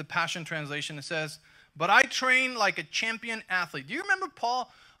 First one is the Passion Translation. It says, but I train like a champion athlete. Do you remember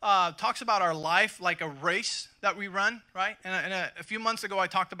Paul talks about our life like a race that we run, right? And a few months ago, I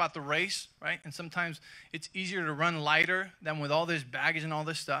talked about the race, right? And sometimes it's easier to run lighter than with all this baggage and all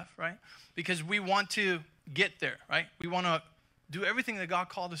this stuff, right? Because we want to get there, right? We want to do everything that God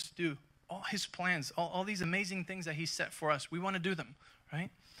called us to do. All his plans, all these amazing things that he set for us. We want to do them, right?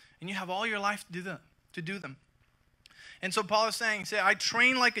 And you have all your life to do them. And so Paul is saying, I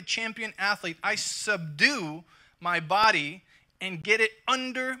train like a champion athlete. I subdue my body and get it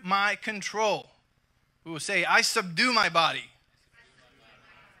under my control. We will say, I subdue my body.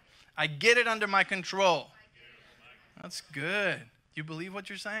 I get it under my control. That's good. Do you believe what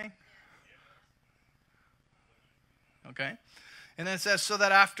you're saying? Okay. And then it says, so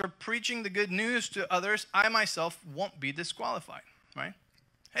that after preaching the good news to others, I myself won't be disqualified, right?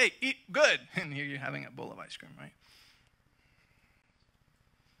 Hey, eat good. And here you're having a bowl of ice cream, right?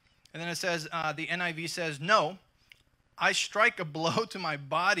 And then it says, the NIV says, no, I strike a blow to my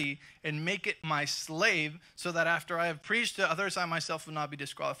body and make it my slave so that after I have preached to others, I myself will not be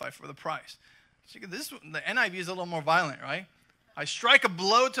disqualified for the prize. So the NIV is a little more violent, right? I strike a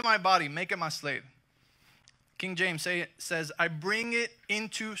blow to my body, make it my slave. King James says, I bring it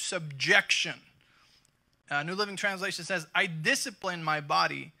into subjection. New Living Translation says, I discipline my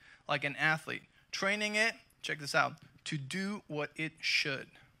body like an athlete, training it, check this out, to do what it should.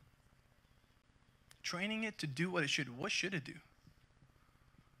 Training it to do what it should. What should it do?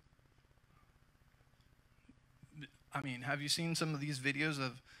 I mean, have you seen some of these videos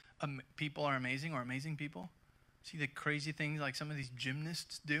of people are amazing or amazing people? See the crazy things like some of these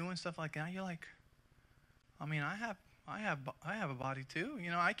gymnasts do and stuff like that? You're like, I mean, I have a body too. You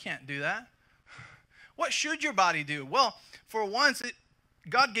know, I can't do that. What should your body do? Well, for once,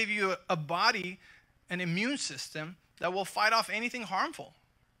 God gave you a body, an immune system that will fight off anything harmful.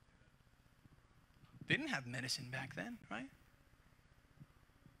 They didn't have medicine back then, right?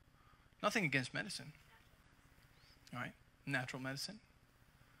 Nothing against medicine, right? Natural medicine.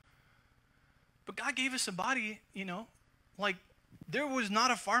 But God gave us a body, you know, like there was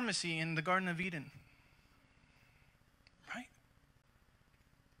not a pharmacy in the Garden of Eden, right?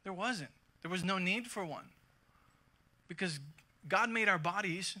 There wasn't. There was no need for one because God made our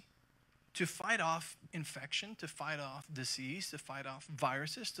bodies to fight off infection, to fight off disease, to fight off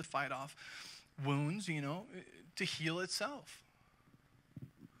viruses, to fight off wounds, you know, to heal itself.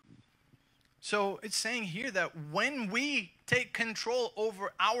 So it's saying here that when we take control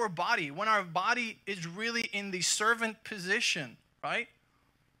over our body, when our body is really in the servant position, right?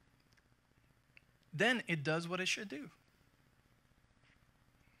 Then it does what it should do.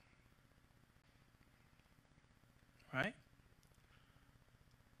 Right?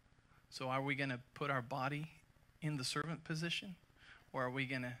 So are we going to put our body in the servant position? Or are we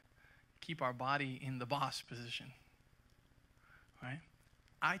going to keep our body in the boss position? Right?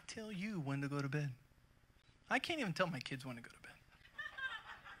 I tell you when to go to bed. I can't even tell my kids when to go to bed.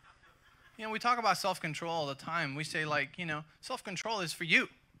 You know, we talk about self-control all the time. We say like, you know, self-control is for you.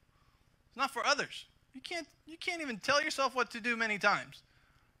 It's not for others. You can't even tell yourself what to do many times.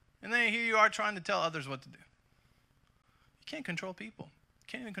 And then here you are trying to tell others what to do. You can't control people. You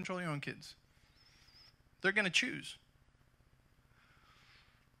can't even control your own kids. They're going to choose.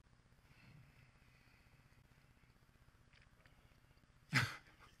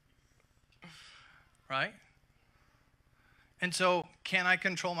 Right? And so, can I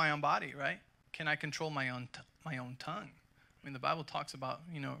control my own body, right? Can I control my own tongue? I mean, the Bible talks about,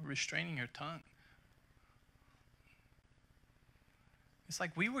 you know, restraining your tongue. It's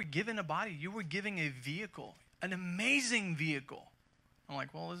like we were given a body. You were giving a vehicle, an amazing vehicle. I'm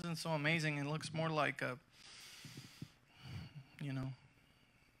like, well, isn't so amazing? It looks more like a, you know,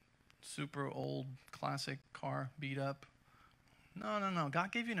 super old classic car, beat up. No.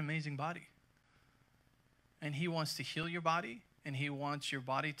 God gave you an amazing body. And he wants to heal your body, and he wants your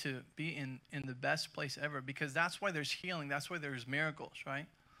body to be in the best place ever, because that's why there's healing. That's why there's miracles, right?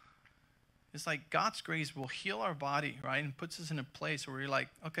 It's like God's grace will heal our body, right? And puts us in a place where you're like,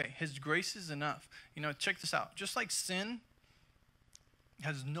 okay, his grace is enough. You know, check this out. Just like sin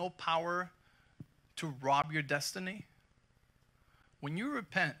has no power to rob your destiny, when you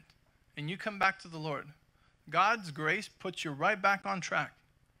repent and you come back to the Lord, God's grace puts you right back on track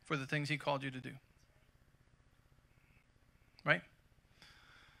for the things he called you to do.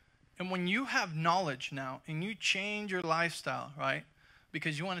 And when you have knowledge now and you change your lifestyle, right?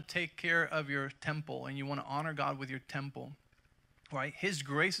 Because you want to take care of your temple and you want to honor God with your temple, right? His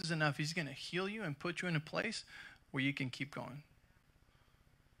grace is enough. He's going to heal you and put you in a place where you can keep going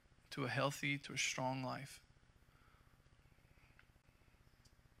to a healthy, to a strong life.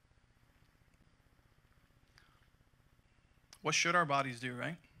 What should our bodies do,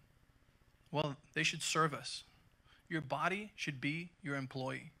 right? Well, they should serve us. Your body should be your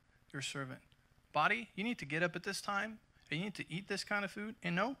employee, your servant. Body, you need to get up at this time and you need to eat this kind of food.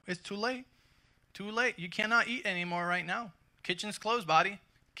 And no, it's too late. Too late. You cannot eat anymore right now. Kitchen's closed, body.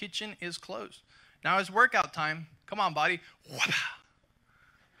 Kitchen is closed. Now it's workout time. Come on, body.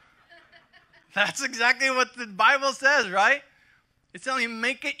 That's exactly what the Bible says, right? It's telling you,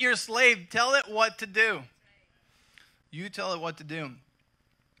 make it your slave. Tell it what to do. You tell it what to do.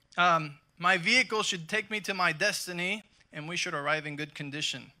 My vehicle should take me to my destiny, and we should arrive in good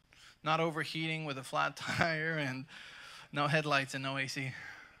condition. Not overheating with a flat tire and no headlights and no AC.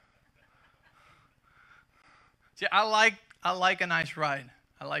 See, I like a nice ride.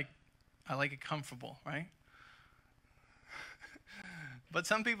 I like it comfortable, right? But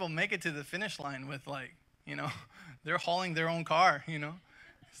some people make it to the finish line with they're hauling their own car,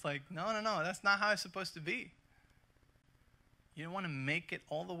 It's like, no, that's not how it's supposed to be. You don't want to make it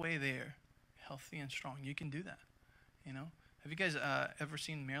all the way there, healthy and strong. You can do that, Have you guys ever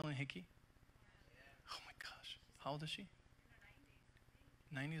seen Marilyn Hickey? Oh my gosh. How old is she?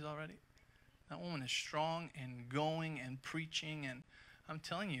 90s already? That woman is strong and going and preaching, and I'm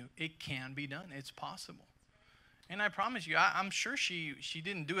telling you, it can be done. It's possible. And I promise you, I'm sure she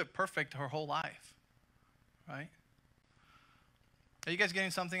didn't do it perfect her whole life, right? Are you guys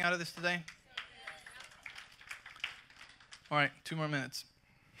getting something out of this today? All right, 2 more minutes.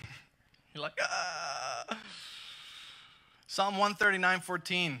 You're like, ah. Psalm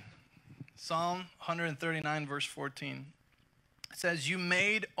 139:14. Psalm 139, verse 14. It says, you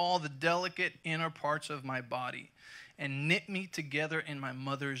made all the delicate inner parts of my body and knit me together in my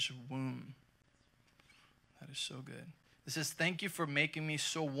mother's womb. That is so good. It says, thank you for making me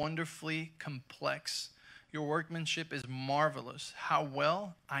so wonderfully complex. Your workmanship is marvelous. How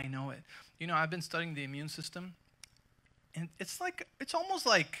well I know it. I've been studying the immune system. And it's almost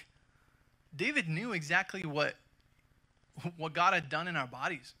like David knew exactly what God had done in our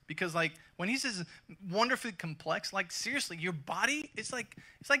bodies. Because when he says wonderfully complex, seriously, your body, it's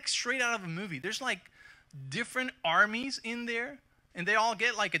like straight out of a movie. There's different armies in there, and they all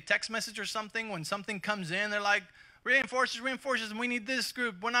get a text message or something when something comes in. They're like, reinforces, and we need this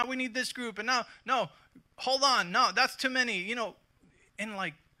group. We need this group. And no, hold on. No, that's too many,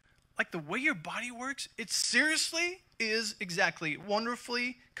 And the way your body works, it seriously is exactly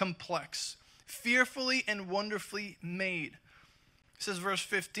wonderfully complex, fearfully and wonderfully made. It says, verse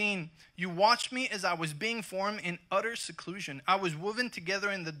 15, you watched me as I was being formed in utter seclusion. I was woven together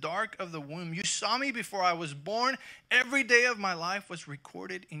in the dark of the womb. You saw me before I was born. Every day of my life was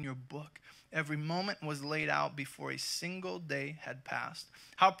recorded in your book. Every moment was laid out before a single day had passed.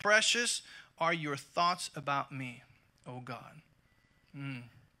 How precious are your thoughts about me, O God.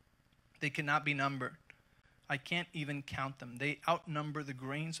 They cannot be numbered. I can't even count them. They outnumber the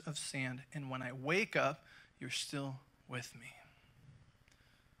grains of sand. And when I wake up, you're still with me.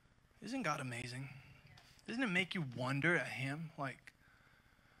 Isn't God amazing? Doesn't it make you wonder at him?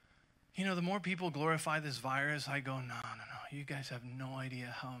 The more people glorify this virus, I go, no. You guys have no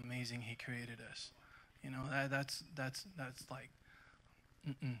idea how amazing he created us. That's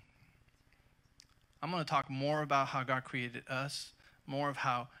I'm going to talk more about how God created us, more of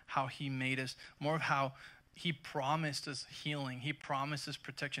how he made us, more of how he promised us healing. He promised us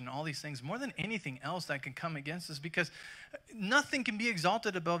protection, all these things, more than anything else that can come against us, because nothing can be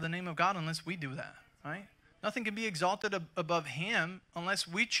exalted above the name of God unless we do that, right? Nothing can be exalted above him unless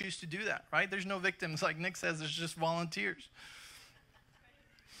we choose to do that, right? There's no victims. Like Nick says, there's just volunteers.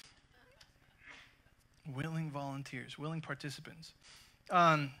 Willing volunteers, willing participants.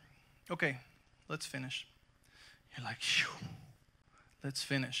 Okay, let's finish. You're like, phew. Let's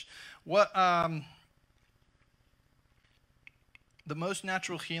finish. The most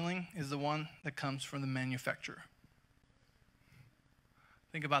natural healing is the one that comes from the manufacturer.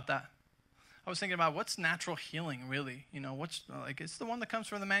 Think about that. I was thinking about what's natural healing, really. It's the one that comes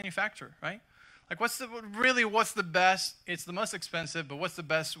from the manufacturer, right? What's the best? It's the most expensive, but what's the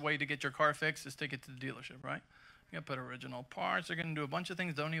best way to get your car fixed is take it to the dealership, right? You gotta put original parts. They're gonna do a bunch of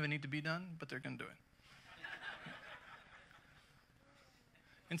things that don't even need to be done, but they're gonna do it.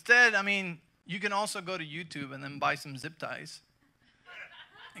 Instead, you can also go to YouTube and then buy some zip ties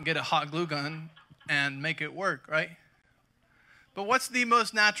and get a hot glue gun and make it work, right? But what's the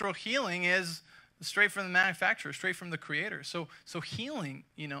most natural healing is straight from the manufacturer, straight from the creator. So healing,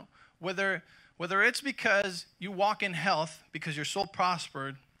 whether it's because you walk in health because your soul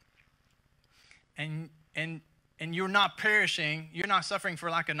prospered and you're not perishing, you're not suffering for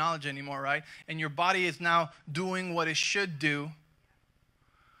lack of knowledge anymore, right? And your body is now doing what it should do,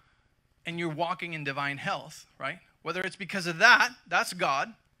 and you're walking in divine health, right? Whether it's because of that, that's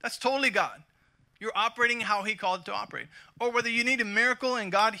God. That's totally God. You're operating how he called to operate. Or whether you need a miracle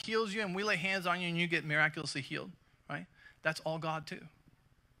and God heals you and we lay hands on you and you get miraculously healed, right? That's all God too.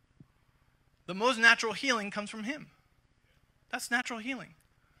 The most natural healing comes from him. That's natural healing.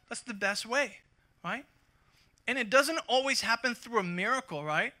 That's the best way, right? And it doesn't always happen through a miracle,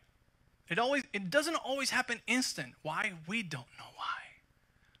 right? It doesn't always happen instant. Why? We don't know why.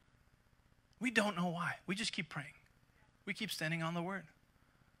 We don't know why. We just keep praying. We keep standing on the word.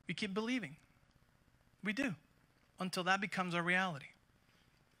 We keep believing. We do. Until that becomes our reality.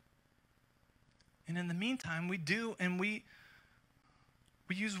 And in the meantime, we do, and we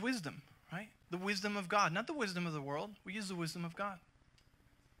use wisdom, right? The wisdom of God. Not the wisdom of the world. We use the wisdom of God.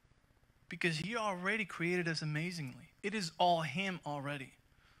 Because he already created us amazingly. It is all him already.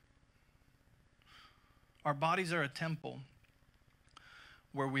 Our bodies are a temple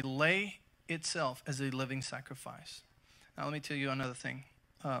where we lay itself as a living sacrifice. Now let me tell you another thing.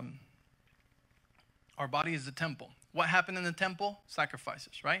 Our body is the temple. What happened in the temple?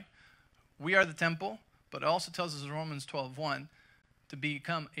 Sacrifices, right? We are the temple, but it also tells us in Romans 12:1 to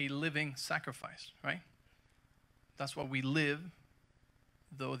become a living sacrifice, right? That's why we live,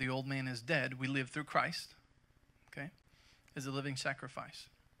 though the old man is dead, we live through Christ, okay, as a living sacrifice.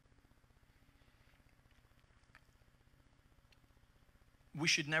 We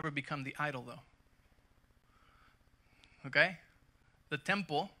should never become the idol, though. Okay? The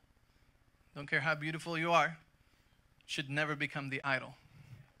temple, don't care how beautiful you are, should never become the idol.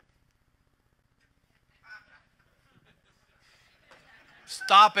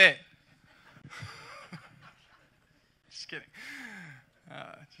 Stop it. Just kidding.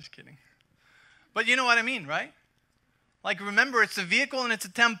 Just kidding. But you know what I mean, right? Like, remember, it's a vehicle and it's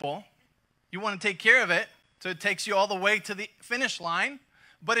a temple. You want to take care of it. So it takes you all the way to the finish line,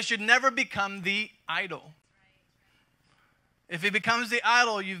 but it should never become the idol. If it becomes the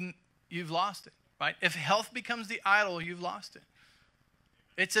idol, you've lost it, right? If health becomes the idol, you've lost it.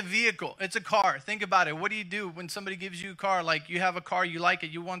 It's a vehicle. It's a car. Think about it. What do you do when somebody gives you a car? Like, you have a car, you like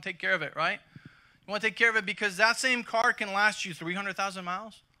it, you want to take care of it, right? You want to take care of it because that same car can last you 300,000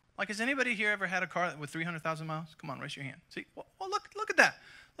 miles. Like, has anybody here ever had a car with 300,000 miles? Come on, raise your hand. See? Well, look at that.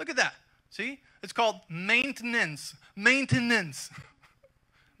 Look at that. See? It's called maintenance. Maintenance.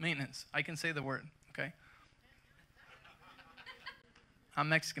 Maintenance. I can say the word, okay? I'm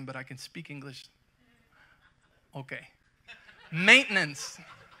Mexican, but I can speak English. Okay. Maintenance.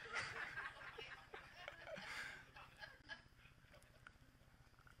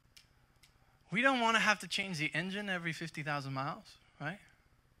 We don't want to have to change the engine every 50,000 miles, right?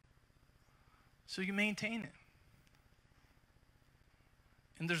 So you maintain it.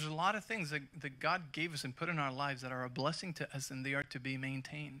 And there's a lot of things that God gave us and put in our lives that are a blessing to us, and they are to be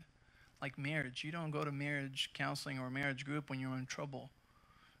maintained. Like marriage. You don't go to marriage counseling or marriage group when you're in trouble.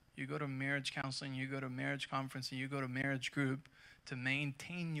 You go to marriage counseling, you go to marriage conference, and you go to marriage group to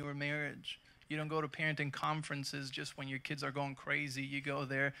maintain your marriage. You don't go to parenting conferences just when your kids are going crazy. You go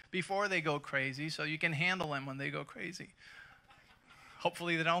there before they go crazy so you can handle them when they go crazy.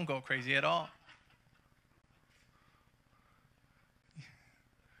 Hopefully they don't go crazy at all.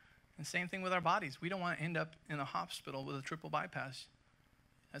 And same thing with our bodies. We don't want to end up in a hospital with a triple bypass.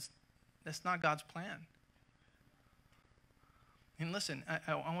 That's not God's plan. And listen,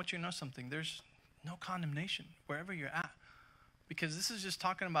 I want you to know something. There's no condemnation wherever you're at. Because this is just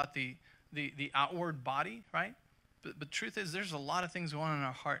talking about the outward body, right? But the truth is there's a lot of things going on in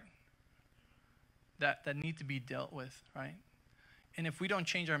our heart that need to be dealt with, right? And if we don't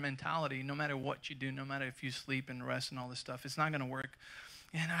change our mentality, no matter what you do, no matter if you sleep and rest and all this stuff, it's not going to work.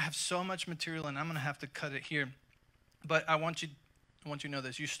 And I have so much material, and I'm going to have to cut it here. But I want you to know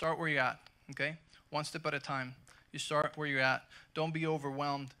this. You start where you're at, okay? One step at a time. You start where you're at. Don't be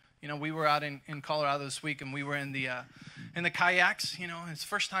overwhelmed. You know, we were out in Colorado this week, and we were in the kayaks. You know, it's the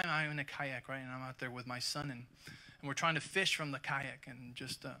first time I'm in a kayak, right? And I'm out there with my son, and we're trying to fish from the kayak, and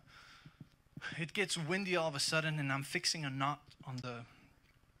just it gets windy all of a sudden, and I'm fixing a knot on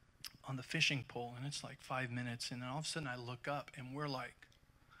the fishing pole, and it's like 5 minutes, and then all of a sudden I look up, and we're like,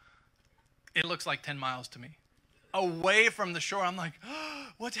 it looks like 10 miles to me, away from the shore. I'm like, oh,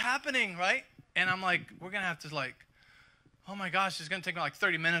 what's happening, right? And I'm like, we're gonna have to like oh my gosh, it's going to take me like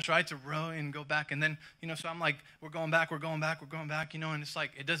 30 minutes, right, to row and go back. And then, so I'm like, we're going back, and it's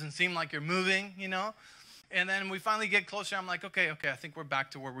like, it doesn't seem like you're moving. And then we finally get closer. I'm like, okay, I think we're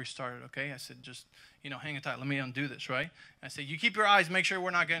back to where we started, okay? I said, just, hang it tight. Let me undo this, right? I said, you keep your eyes, make sure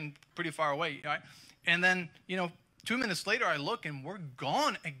we're not getting pretty far away, right? And then, 2 minutes later, I look, and we're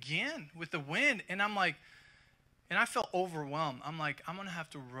gone again with the wind. And I'm like, and I felt overwhelmed. I'm like, I'm going to have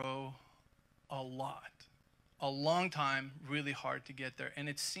to row a long time, really hard to get there. And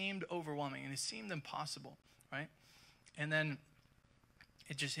it seemed overwhelming, and it seemed impossible, right? And then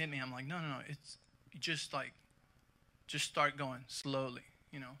it just hit me. I'm like, no, it's just start going slowly,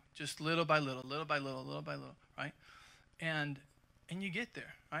 just little by little, right? And you get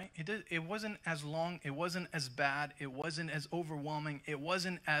there, right? It wasn't as long, it wasn't as bad, it wasn't as overwhelming, it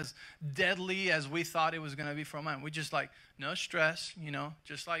wasn't as deadly as we thought it was going to be for a moment. We just like, no stress,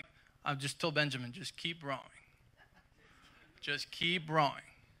 just like I just told Benjamin, just keep rowing. Just keep rowing.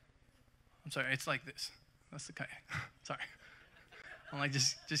 I'm sorry, it's like this. That's the kayak. Sorry. I'm like,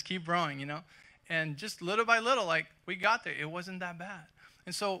 just keep rowing, And just little by little, like, we got there. It wasn't that bad.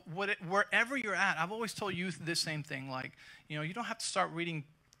 And so wherever you're at, I've always told youth this same thing. Like, you don't have to start reading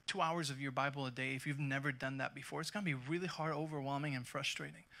 2 hours of your Bible a day if you've never done that before. It's going to be really hard, overwhelming, and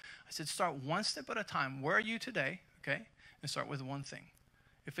frustrating. I said, start one step at a time. Where are you today? Okay? And start with one thing.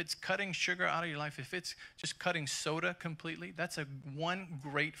 If it's cutting sugar out of your life, if it's just cutting soda completely, that's one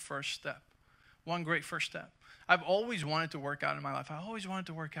great first step. One great first step. I've always wanted to work out in my life. I always wanted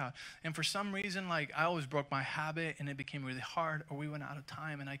to work out. And for some reason, like, I always broke my habit, and it became really hard, or we went out of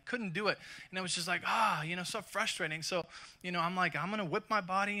time, and I couldn't do it. And it was just like, so frustrating. So, I'm like, I'm going to whip my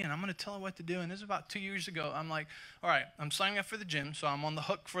body, and I'm going to tell it what to do. And this is about 2 years ago. I'm like, all right, I'm signing up for the gym, so I'm on the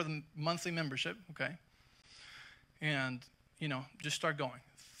hook for the monthly membership, okay? And, just start going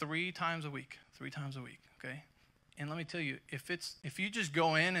 3 times a week, okay? And let me tell you, if you just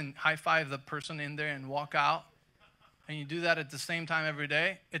go in and high-five the person in there and walk out, and you do that at the same time every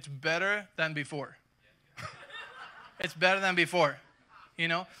day, it's better than before. It's better than before,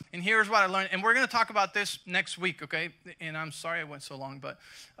 And here's what I learned. And we're going to talk about this next week, okay? And I'm sorry I went so long, but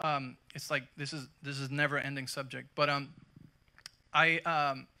it's like this is never-ending subject. But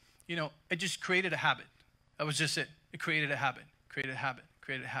I just created a habit. That was just it. It created a habit,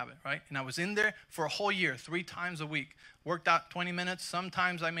 right? And I was in there for a whole year, 3 times a week. Worked out 20 minutes.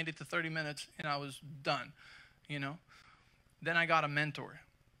 Sometimes I made it to 30 minutes, and I was done, Then I got a mentor,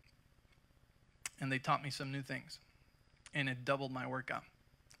 and they taught me some new things, and it doubled my workout.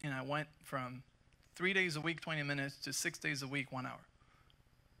 And I went from 3 days a week, 20 minutes, to 6 days a week, 1 hour.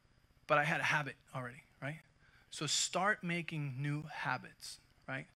 But I had a habit already, right? So start making new habits, right?